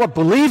 that's what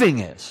believing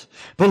is.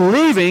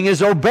 Believing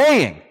is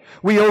obeying.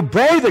 We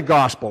obey the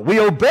gospel. We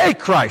obey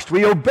Christ.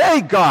 We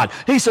obey God.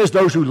 He says,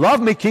 those who love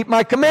me keep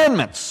my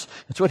commandments.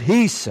 That's what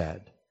He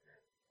said.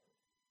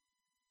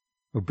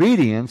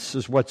 Obedience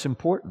is what's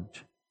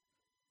important.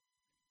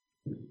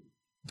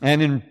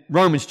 And in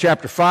Romans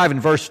chapter 5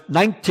 and verse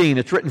 19,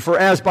 it's written, for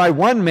as by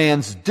one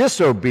man's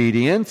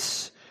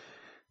disobedience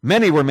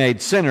many were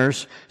made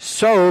sinners,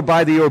 so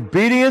by the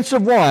obedience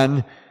of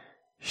one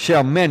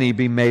shall many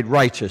be made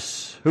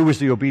righteous. Who was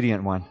the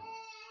obedient one?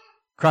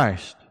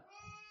 Christ.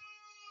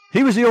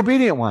 He was the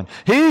obedient one.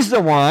 He's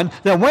the one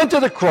that went to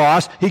the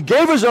cross. He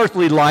gave His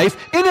earthly life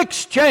in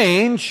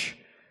exchange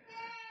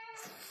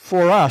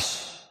for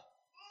us.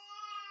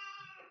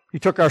 He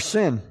took our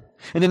sin.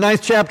 In the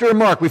 9th chapter of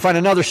Mark, we find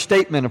another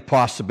statement of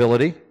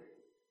possibility.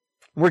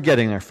 We're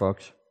getting there,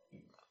 folks.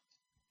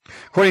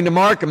 According to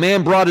Mark, a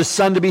man brought his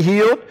son to be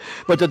healed,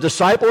 but the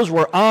disciples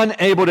were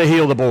unable to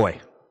heal the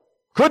boy.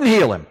 Couldn't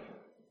heal him.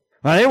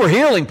 Now, they were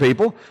healing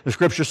people. The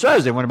Scripture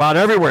says they went about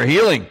everywhere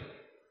healing.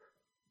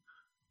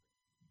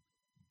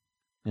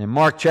 In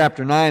Mark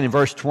chapter 9 and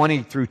verse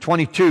 20 through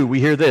 22, we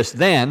hear this.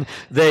 Then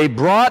they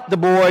brought the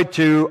boy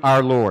to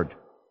our Lord.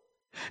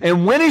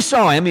 And when he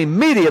saw him,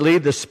 immediately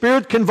the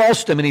spirit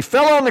convulsed him, and he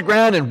fell on the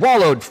ground and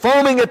wallowed,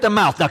 foaming at the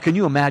mouth. Now, can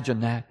you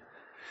imagine that?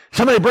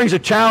 Somebody brings a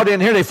child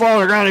in here, they fall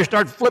on the ground, they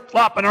start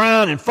flip-flopping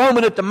around and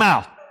foaming at the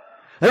mouth.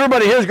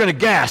 Everybody here is going to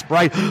gasp,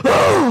 right?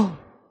 Oh!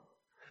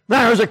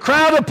 Now, there's a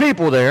crowd of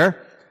people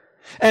there,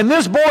 and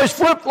this boy's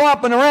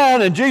flip-flopping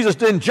around, and Jesus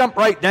didn't jump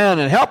right down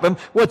and help him.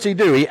 What's he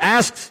do? He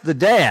asks the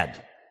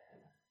dad.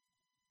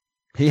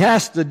 He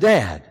asks the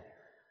dad,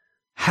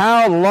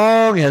 how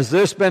long has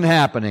this been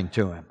happening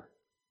to him?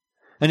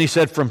 And he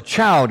said, from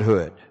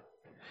childhood.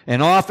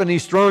 And often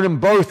he's thrown them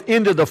both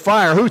into the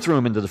fire. Who threw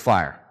him into the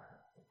fire?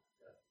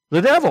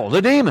 The devil,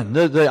 the demon,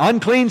 the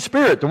unclean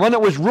spirit, the one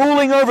that was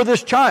ruling over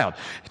this child.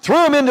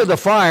 Threw him into the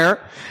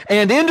fire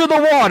and into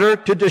the water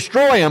to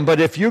destroy him. But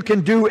if you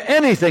can do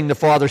anything, the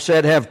Father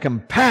said, have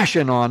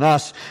compassion on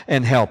us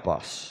and help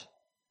us.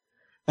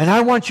 And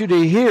I want you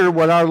to hear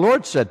what our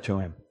Lord said to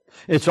him.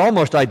 It's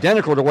almost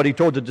identical to what He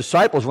told the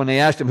disciples when they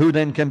asked Him, who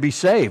then can be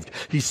saved?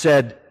 He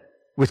said,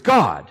 with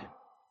God,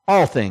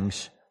 all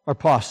things are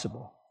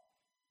possible.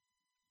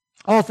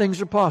 All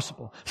things are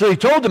possible. So He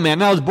told the man,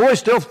 now his boy's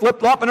still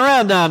flip-flopping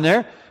around down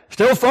there,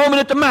 still foaming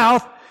at the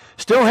mouth,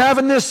 still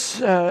having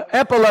this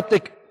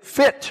epileptic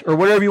fit, or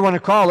whatever you want to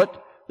call it,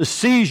 the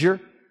seizure.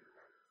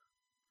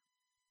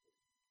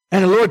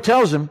 And the Lord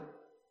tells him,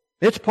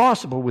 it's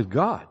possible with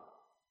God.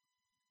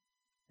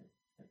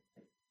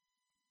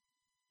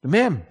 The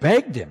man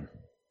begged Him.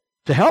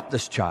 to help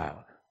this child.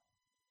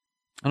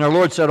 And our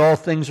Lord said, all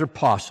things are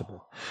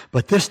possible.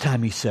 But this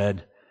time He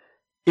said,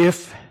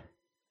 if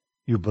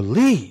you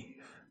believe,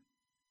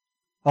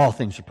 all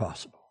things are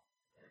possible.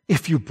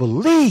 If you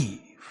believe.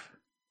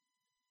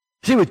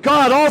 See, with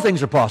God, all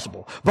things are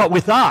possible. But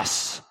with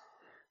us,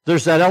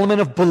 there's that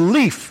element of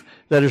belief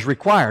that is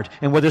required.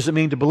 And what does it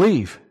mean to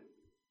believe?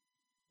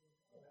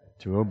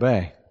 To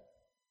obey.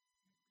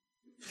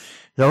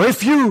 So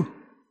if you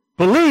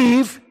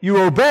believe, you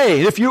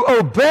obey. If you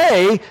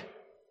obey,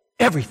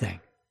 everything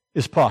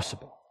is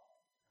possible.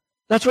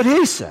 That's what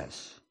He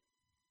says.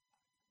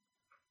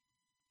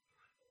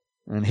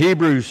 In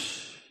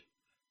Hebrews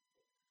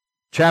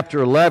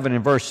chapter 11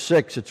 and verse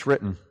 6, it's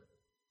written,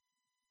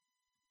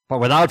 but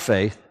without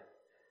faith,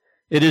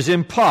 it is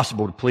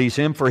impossible to please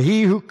Him, for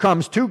he who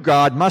comes to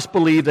God must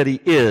believe that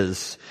He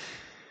is,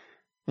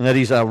 and that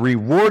He's a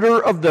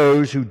rewarder of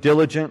those who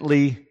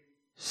diligently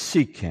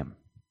seek Him.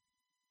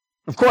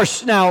 Of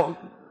course, now,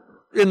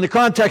 in the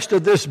context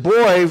of this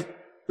boy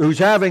who's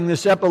having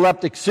this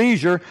epileptic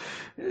seizure,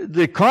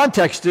 the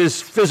context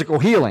is physical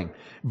healing,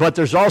 but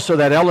there's also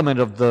that element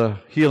of the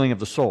healing of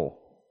the soul.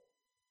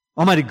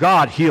 Almighty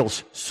God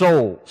heals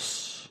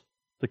souls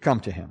that come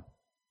to Him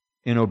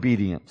in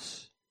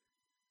obedience.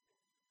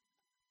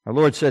 Our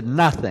Lord said,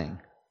 nothing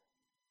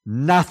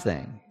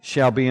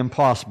shall be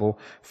impossible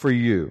for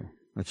you.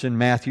 That's in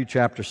Matthew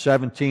chapter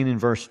 17 and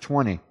verse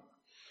 20.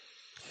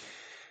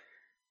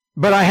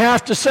 But I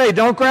have to say,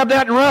 don't grab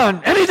that and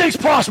run. Anything's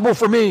possible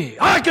for me.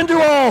 I can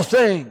do all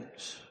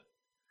things.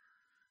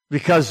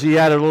 Because He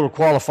added a little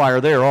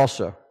qualifier there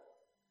also.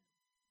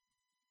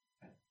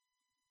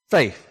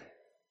 Faith.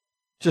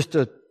 Just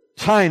a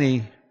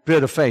tiny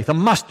bit of faith. A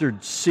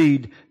mustard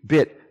seed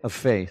bit of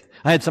faith.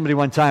 I had somebody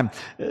one time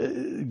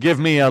give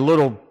me a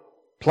little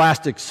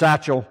plastic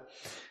satchel,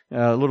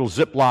 a little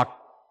Ziploc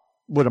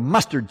with a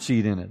mustard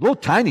seed in it. A little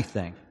tiny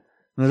thing.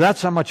 Now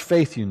that's how much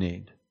faith you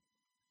need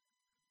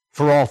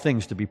for all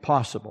things to be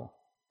possible.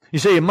 You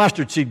see, a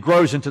mustard seed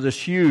grows into this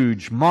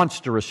huge,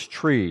 monstrous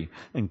tree,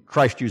 and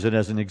Christ used it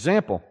as an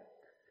example.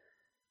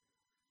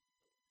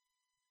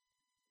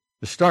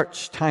 It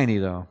starts tiny,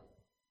 though.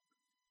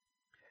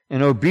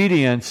 And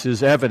obedience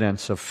is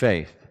evidence of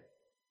faith.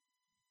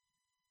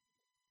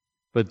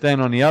 But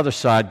then on the other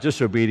side,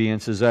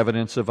 disobedience is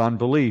evidence of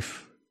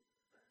unbelief.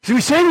 See,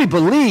 we say we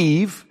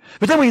believe,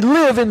 but then we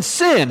live in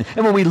sin.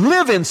 And when we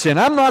live in sin,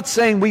 I'm not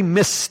saying we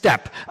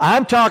misstep.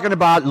 I'm talking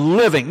about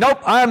living. Nope,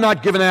 I'm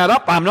not giving that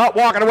up. I'm not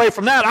walking away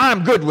from that.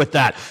 I'm good with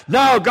that.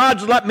 No,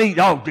 God's let me,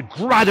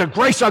 by the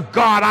grace of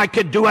God, I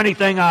can do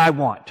anything I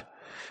want.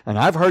 And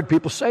I've heard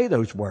people say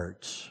those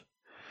words.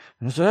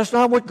 And I said, that's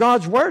not what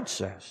God's Word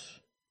says.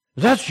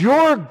 That's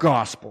your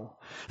gospel.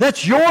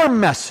 That's your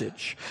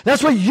message.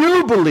 That's what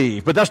you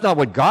believe, but that's not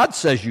what God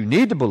says you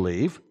need to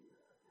believe.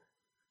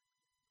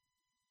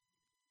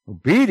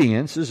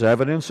 Obedience is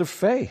evidence of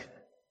faith.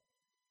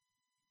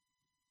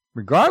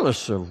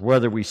 Regardless of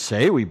whether we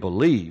say we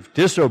believe,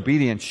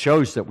 disobedience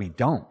shows that we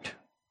don't.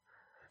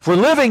 If we're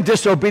living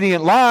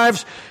disobedient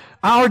lives,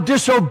 our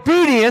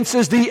disobedience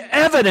is the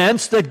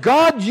evidence that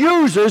God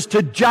uses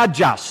to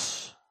judge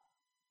us.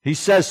 He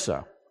says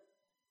so.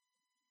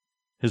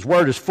 His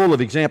Word is full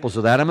of examples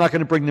of that. I'm not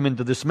going to bring them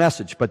into this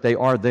message, but they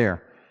are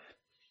there.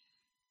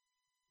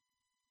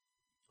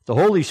 The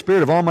Holy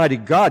Spirit of Almighty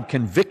God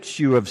convicts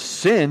you of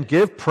sin.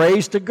 Give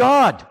praise to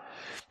God.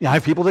 I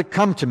have people that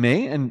come to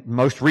me, and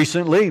most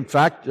recently, in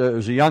fact, there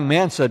was a young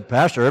man said,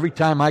 Pastor, every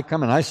time I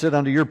come and I sit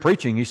under your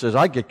preaching, he says,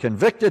 I get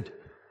convicted.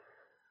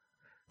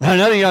 And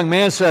another young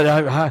man said,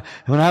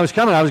 when I was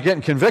coming, I was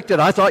getting convicted.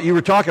 I thought you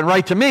were talking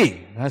right to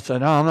me. I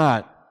said, no, I'm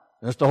not.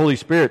 That's the Holy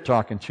Spirit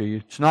talking to you.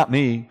 It's not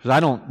me, because I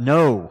don't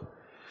know.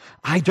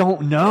 I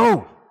don't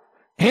know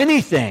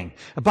anything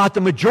about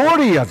the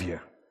majority of you.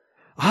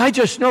 I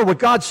just know what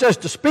God says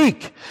to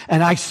speak,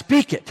 and I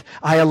speak it.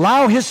 I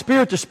allow His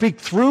Spirit to speak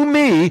through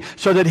me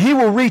so that He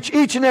will reach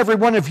each and every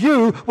one of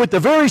you with the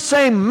very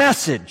same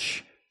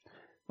message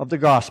of the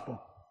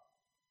gospel.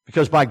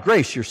 Because by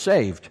grace you're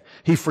saved.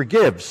 He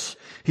forgives.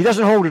 He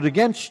doesn't hold it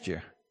against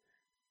you.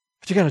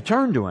 But you got to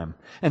turn to Him.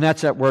 And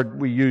that's that word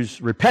we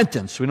use,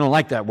 repentance. We don't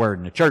like that word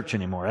in the church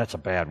anymore. That's a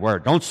bad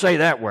word. Don't say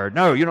that word.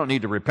 No, you don't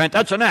need to repent.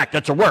 That's an act.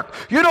 That's a work.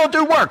 You don't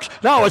do works.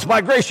 No, it's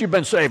by grace you've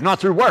been saved, not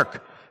through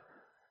work.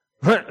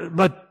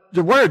 But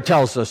the Word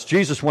tells us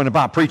Jesus went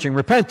about preaching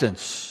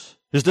repentance.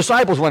 His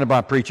disciples went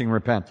about preaching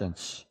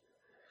repentance.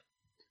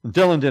 And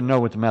Dylan didn't know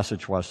what the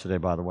message was today,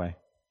 by the way.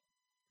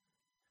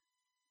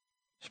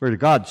 The Spirit of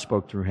God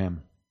spoke through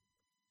him.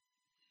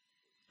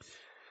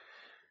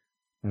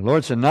 The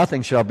Lord said,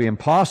 nothing shall be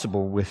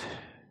impossible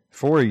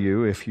for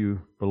you if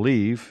you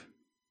believe.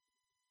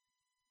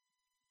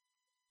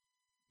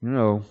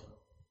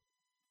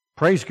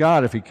 Praise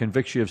God if He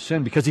convicts you of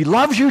sin, because He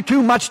loves you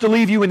too much to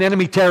leave you in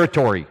enemy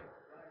territory.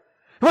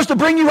 He wants to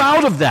bring you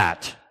out of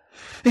that.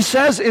 He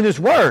says in His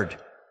Word,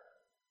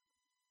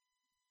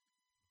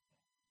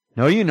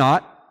 know ye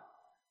not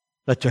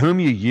That to whom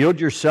you yield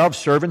yourselves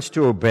servants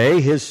to obey,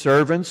 his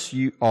servants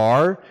you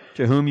are,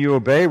 to whom you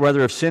obey,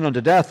 whether of sin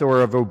unto death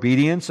or of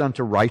obedience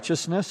unto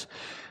righteousness.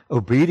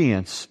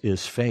 Obedience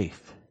is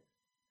faith.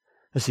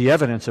 It's the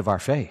evidence of our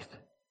faith.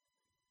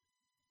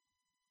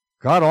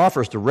 God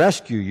offers to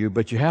rescue you,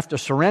 but you have to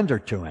surrender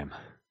to Him.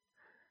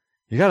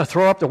 You got to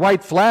throw up the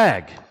white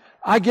flag.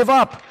 I give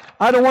up.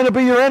 I don't want to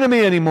be your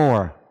enemy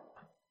anymore.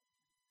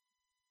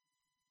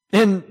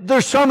 And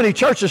there's so many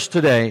churches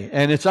today,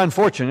 and it's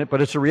unfortunate,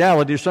 but it's a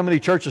reality. There's so many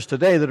churches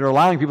today that are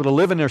allowing people to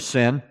live in their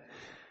sin,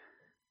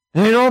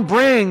 and they don't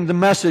bring the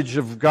message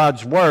of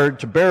God's Word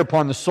to bear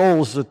upon the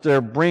souls that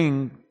they're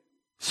bringing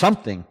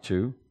something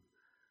to.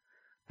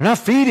 They're not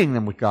feeding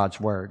them with God's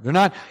Word. They're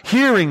not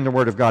hearing the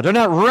Word of God. They're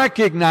not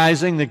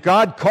recognizing that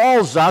God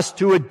calls us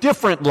to a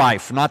different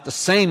life, not the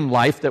same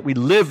life that we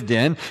lived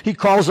in. He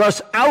calls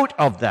us out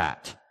of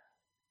that.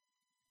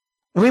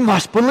 And we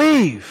must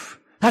believe.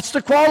 That's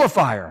the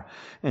qualifier.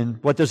 And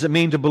what does it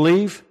mean to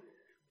believe?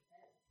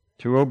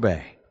 To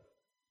obey.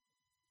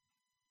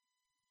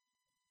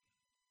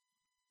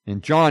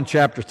 In John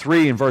chapter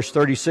 3 and verse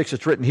 36,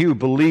 it's written, "He who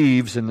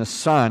believes in the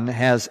Son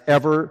has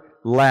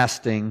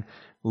everlasting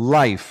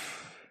life.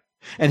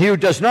 And he who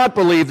does not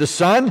believe the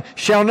Son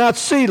shall not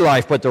see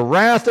life, but the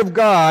wrath of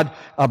God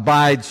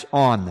abides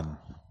on them."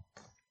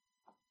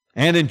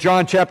 And in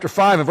John chapter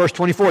 5 and verse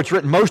 24, it's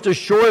written, "Most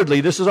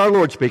assuredly," this is our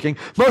Lord speaking,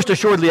 "most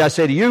assuredly I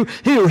say to you,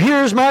 he who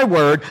hears my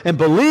word and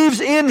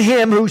believes in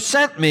him who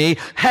sent me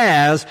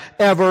has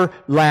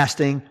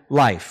everlasting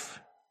life."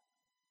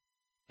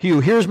 He who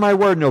hears my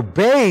word and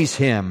obeys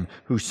him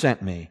who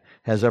sent me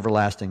has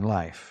everlasting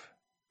life.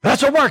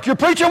 That's a work. You're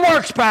preaching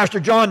works, Pastor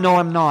John. No,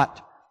 I'm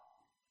not.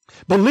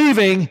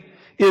 Believing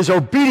is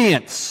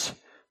obedience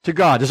to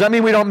God. Does that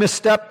mean we don't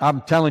misstep?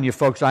 I'm telling you,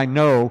 folks, I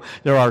know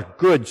there are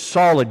good,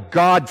 solid,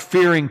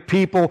 God-fearing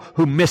people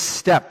who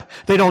misstep.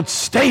 They don't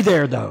stay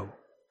there, though.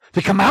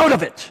 They come out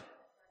of it.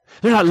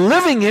 They're not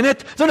living in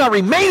it. They're not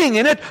remaining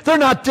in it. They're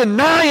not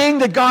denying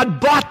that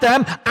God brought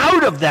them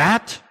out of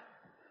that.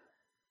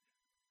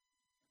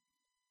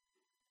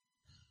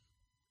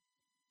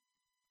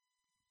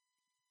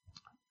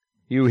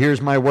 He who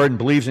hears my word and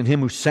believes in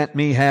him who sent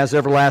me has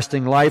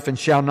everlasting life and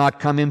shall not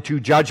come into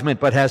judgment,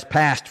 but has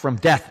passed from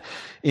death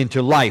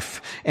into life.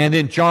 And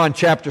in John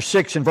chapter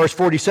 6 and verse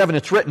 47,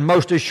 it's written,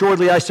 "Most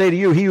assuredly I say to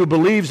you, he who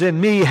believes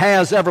in me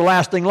has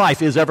everlasting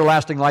life." Is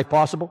everlasting life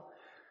possible?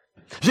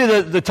 See,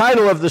 the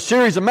title of the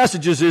series of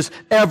messages is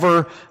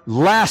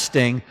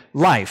Everlasting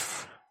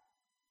Life.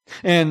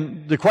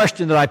 And the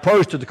question that I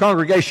pose to the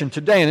congregation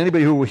today, and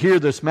anybody who will hear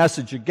this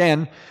message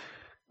again,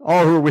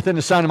 all who are within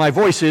the sound of my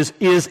voice, is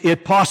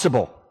it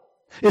possible?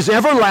 Is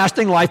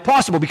everlasting life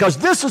possible? Because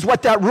this is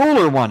what that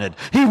ruler wanted.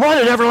 He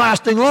wanted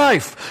everlasting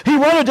life. He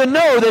wanted to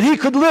know that he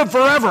could live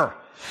forever.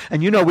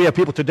 And you know, we have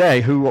people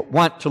today who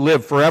want to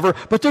live forever,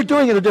 but they're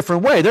doing it a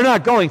different way. They're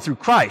not going through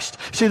Christ.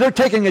 See, they're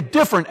taking a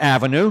different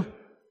avenue.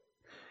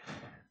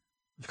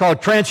 It's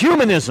called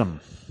transhumanism.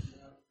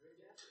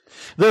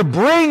 They're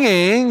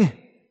bringing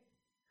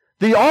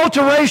the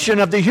alteration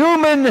of the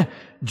human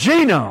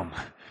genome,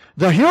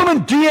 the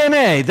human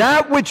DNA,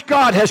 that which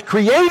God has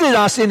created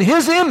us in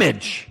His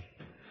image,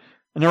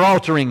 and they're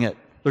altering it.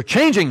 They're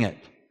changing it.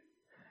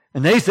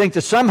 And they think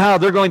that somehow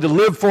they're going to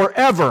live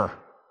forever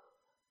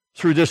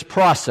through this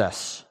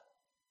process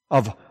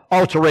of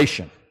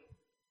alteration.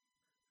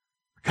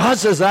 God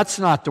says that's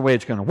not the way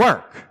it's going to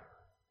work.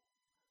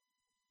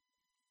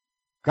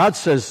 God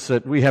says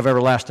that we have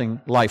everlasting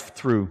life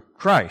through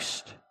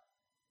Christ.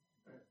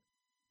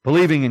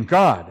 Believing in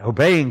God,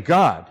 obeying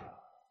God.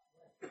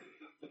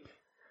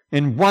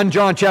 In 1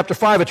 John chapter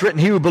 5, it's written,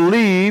 "He who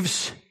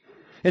believes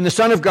in the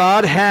Son of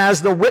God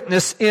has the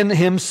witness in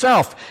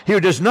himself. He who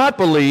does not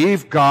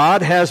believe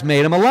God has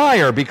made him a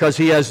liar, because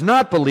he has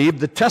not believed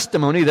the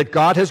testimony that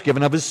God has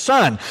given of His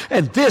Son.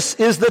 And this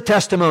is the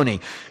testimony."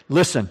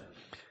 Listen.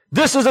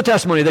 This is the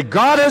testimony that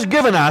God has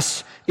given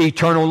us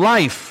eternal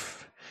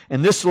life.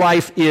 And this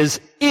life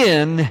is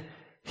in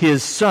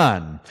His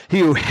Son. He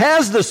who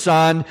has the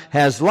Son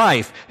has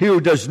life. He who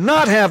does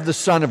not have the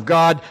Son of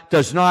God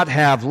does not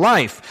have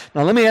life.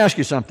 Now let me ask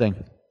you something.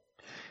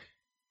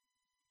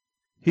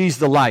 He's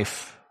the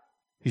life.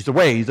 He's the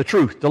way, the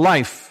truth, the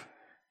life.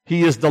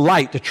 He is the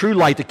light, the true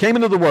light that came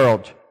into the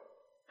world,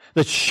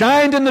 that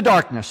shined in the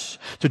darkness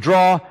to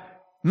draw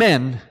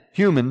men,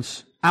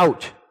 humans,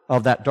 out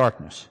of that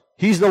darkness.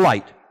 He's the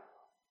light.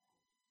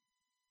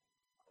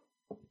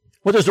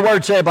 What does the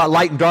Word say about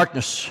light and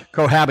darkness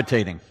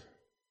cohabitating?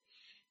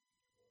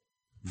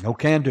 No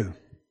can do.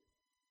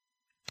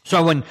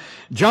 So when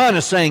John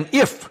is saying,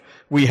 if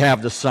we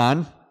have the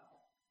Son,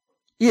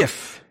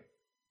 if,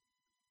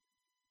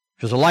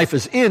 because the life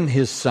is in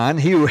His Son,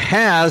 he who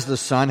has the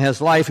Son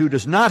has life, who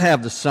does not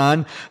have the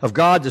Son of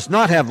God does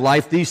not have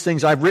life. These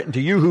things I've written to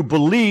you who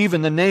believe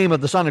in the name of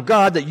the Son of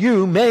God, that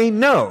you may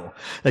know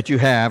that you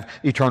have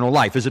eternal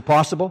life. Is it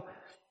possible?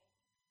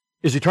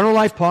 Is eternal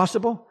life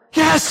possible?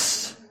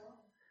 Yes!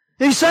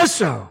 He says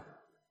so.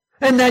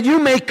 And that you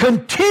may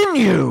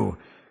continue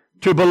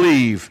to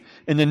believe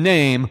in the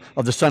name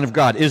of the Son of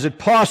God. Is it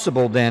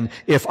possible then,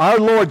 if our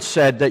Lord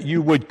said that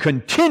you would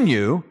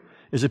continue,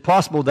 is it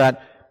possible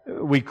that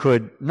we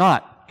could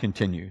not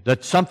continue?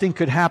 That something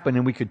could happen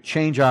and we could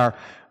change our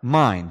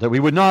mind, that we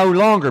would no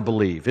longer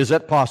believe? Is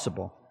that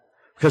possible?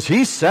 Because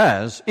he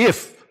says,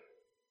 if,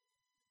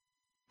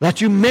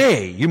 that you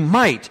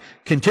might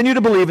continue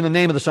to believe in the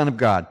name of the Son of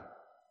God.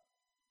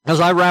 As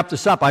I wrap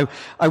this up,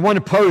 I want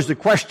to pose the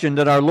question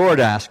that our Lord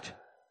asked.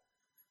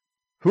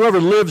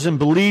 Whoever lives and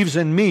believes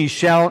in me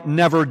shall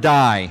never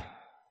die.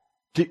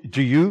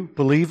 Do you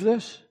believe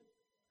this?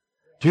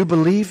 Do you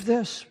believe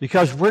this?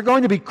 Because we're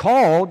going to be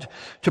called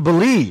to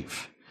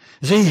believe.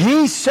 See,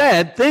 he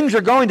said things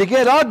are going to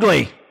get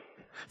ugly.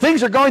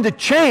 Things are going to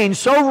change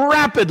so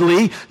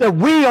rapidly that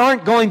we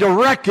aren't going to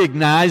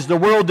recognize the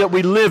world that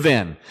we live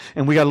in.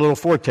 And we got a little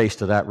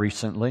foretaste of that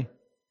recently.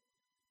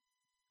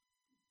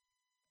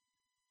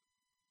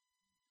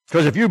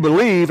 Because if you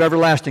believe,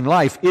 everlasting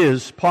life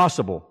is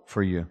possible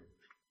for you.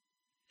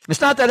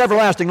 It's not that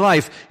everlasting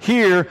life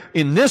here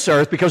in this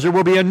earth, because there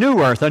will be a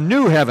new earth, a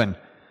new heaven.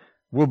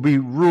 We'll be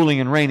ruling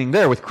and reigning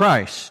there with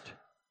Christ.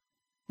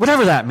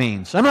 Whatever that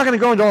means. I'm not going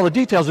to go into all the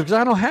details because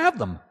I don't have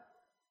them.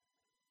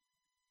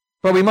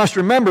 But we must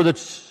remember that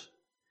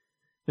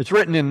it's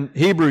written in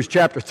Hebrews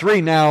chapter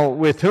 3, now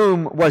with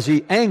whom was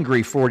he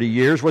angry 40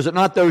 years? Was it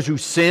not those who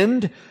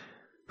sinned,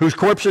 whose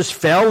corpses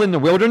fell in the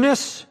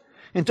wilderness?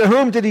 And to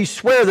whom did he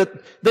swear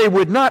that they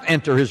would not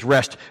enter his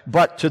rest,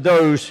 but to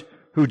those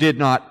who did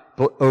not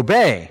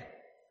obey?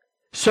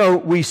 So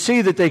we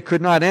see that they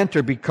could not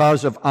enter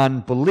because of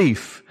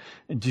unbelief.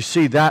 And you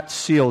see, that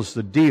seals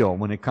the deal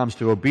when it comes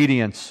to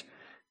obedience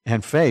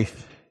and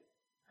faith.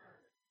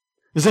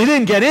 Because they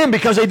didn't get in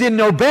because they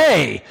didn't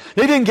obey.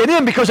 They didn't get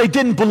in because they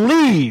didn't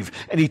believe.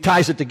 And he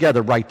ties it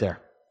together right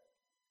there.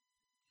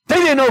 They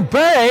didn't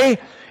obey,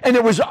 and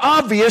it was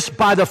obvious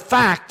by the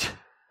fact,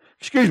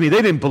 they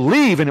didn't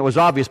believe, and it was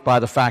obvious by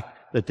the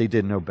fact that they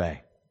didn't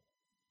obey.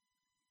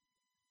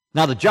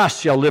 Now the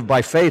just shall live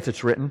by faith,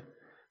 it's written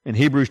in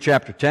Hebrews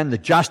chapter 10. The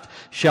just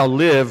shall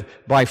live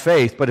by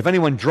faith. But if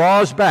anyone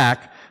draws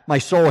back, my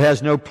soul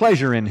has no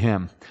pleasure in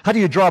him. How do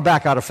you draw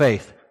back out of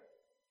faith?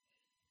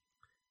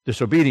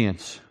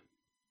 Disobedience.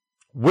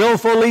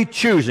 Willfully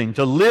choosing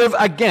to live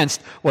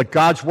against what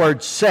God's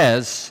Word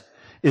says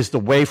is the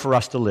way for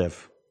us to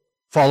live.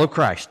 Follow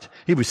Christ.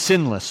 He was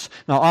sinless.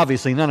 Now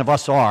obviously none of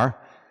us are.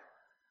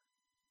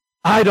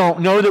 I don't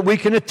know that we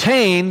can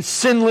attain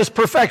sinless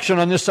perfection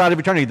on this side of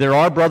eternity. There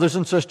are brothers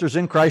and sisters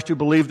in Christ who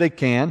believe they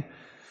can.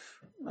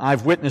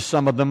 I've witnessed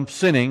some of them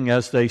sinning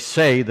as they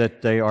say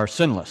that they are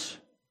sinless.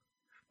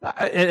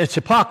 It's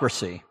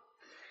hypocrisy.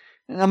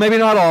 Now, maybe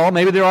not all.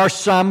 Maybe there are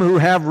some who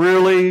have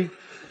really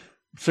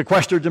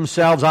sequestered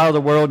themselves out of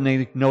the world and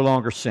they no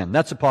longer sin.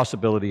 That's a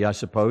possibility, I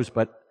suppose,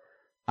 but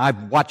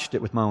I've watched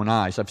it with my own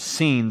eyes. I've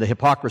seen the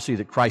hypocrisy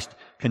that Christ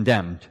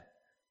condemned.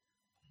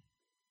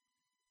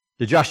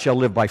 The just shall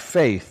live by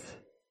faith.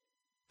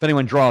 If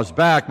anyone draws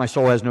back, my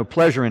soul has no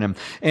pleasure in him.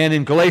 And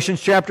in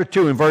Galatians chapter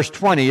 2, in verse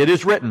 20, it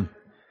is written,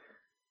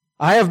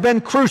 I have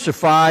been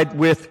crucified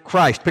with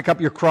Christ. Pick up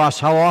your cross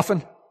how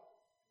often?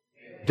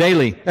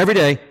 Daily. Every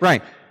day.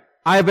 Right.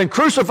 I have been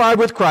crucified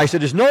with Christ.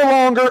 It is no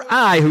longer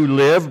I who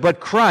live, but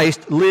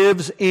Christ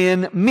lives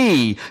in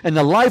me. And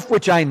the life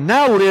which I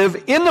now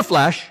live in the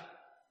flesh,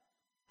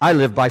 I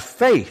live by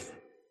faith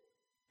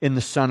in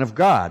the Son of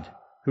God,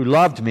 who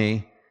loved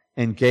me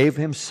and gave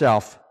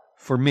himself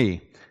for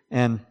me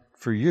and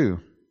for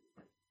you,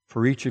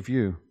 for each of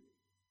you.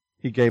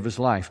 He gave his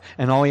life.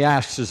 And all he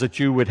asks is that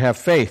you would have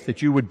faith,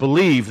 that you would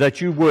believe,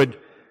 that you would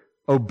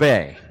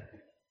obey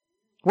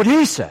what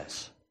he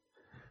says,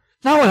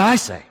 not what I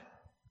say.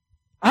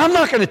 I'm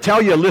not going to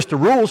tell you a list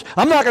of rules.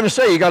 I'm not going to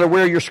say you got to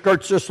wear your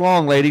skirts this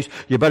long, ladies.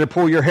 You better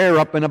pull your hair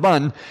up in a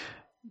bun.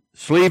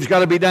 Sleeves got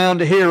to be down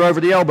to here over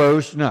the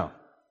elbows. No.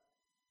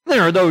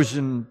 There are those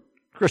in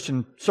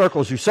Christian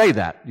circles who say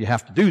that. You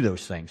have to do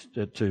those things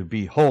to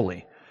be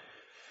holy.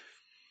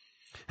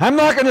 I'm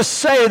not going to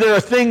say there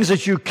are things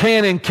that you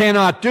can and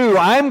cannot do.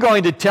 I'm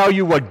going to tell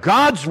you what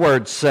God's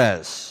Word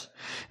says.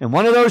 And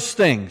one of those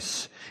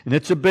things, and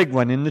it's a big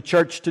one in the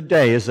church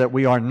today, is that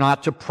we are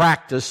not to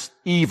practice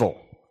evil.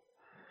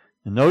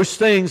 And those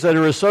things that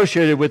are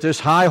associated with this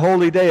high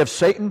holy day of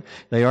Satan,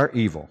 they are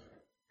evil.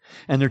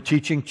 And they're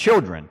teaching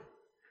children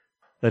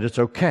that it's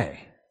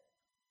okay.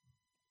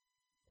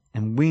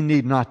 And we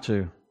need not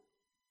to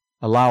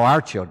allow our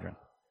children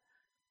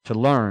to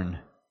learn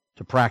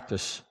to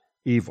practice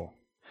evil.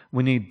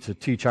 We need to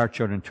teach our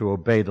children to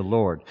obey the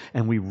Lord.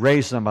 And we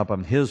raise them up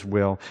in His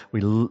will.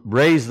 We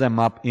raise them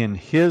up in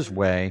His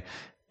way.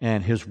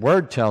 And His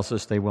Word tells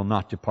us they will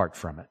not depart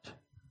from it.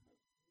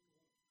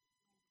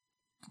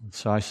 And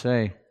so I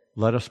say,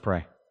 let us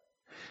pray.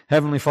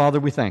 Heavenly Father,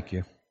 we thank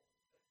you.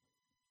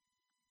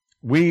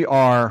 We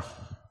are,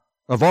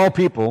 of all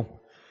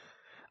people,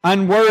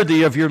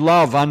 unworthy of your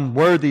love,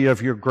 unworthy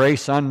of your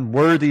grace,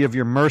 unworthy of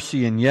your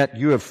mercy, and yet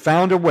you have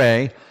found a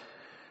way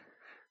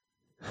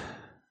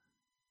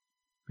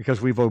because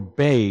we've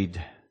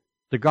obeyed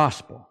the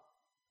gospel.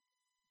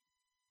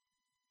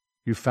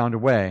 You've found a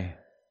way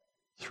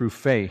through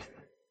faith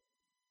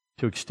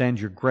to extend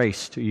your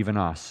grace to even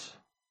us.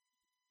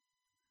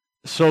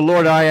 So,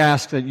 Lord, I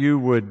ask that you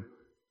would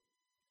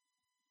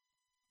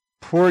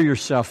pour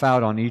yourself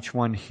out on each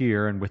one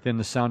here and within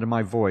the sound of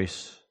my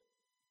voice.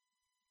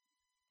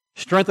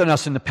 Strengthen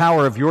us in the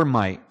power of your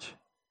might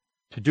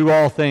to do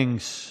all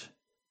things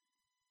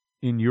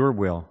in your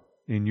will,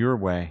 in your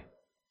way,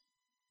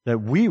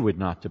 that we would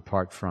not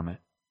depart from it.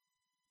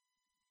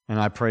 And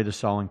I pray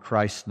this all in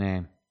Christ's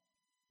name.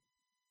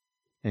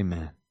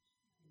 Amen.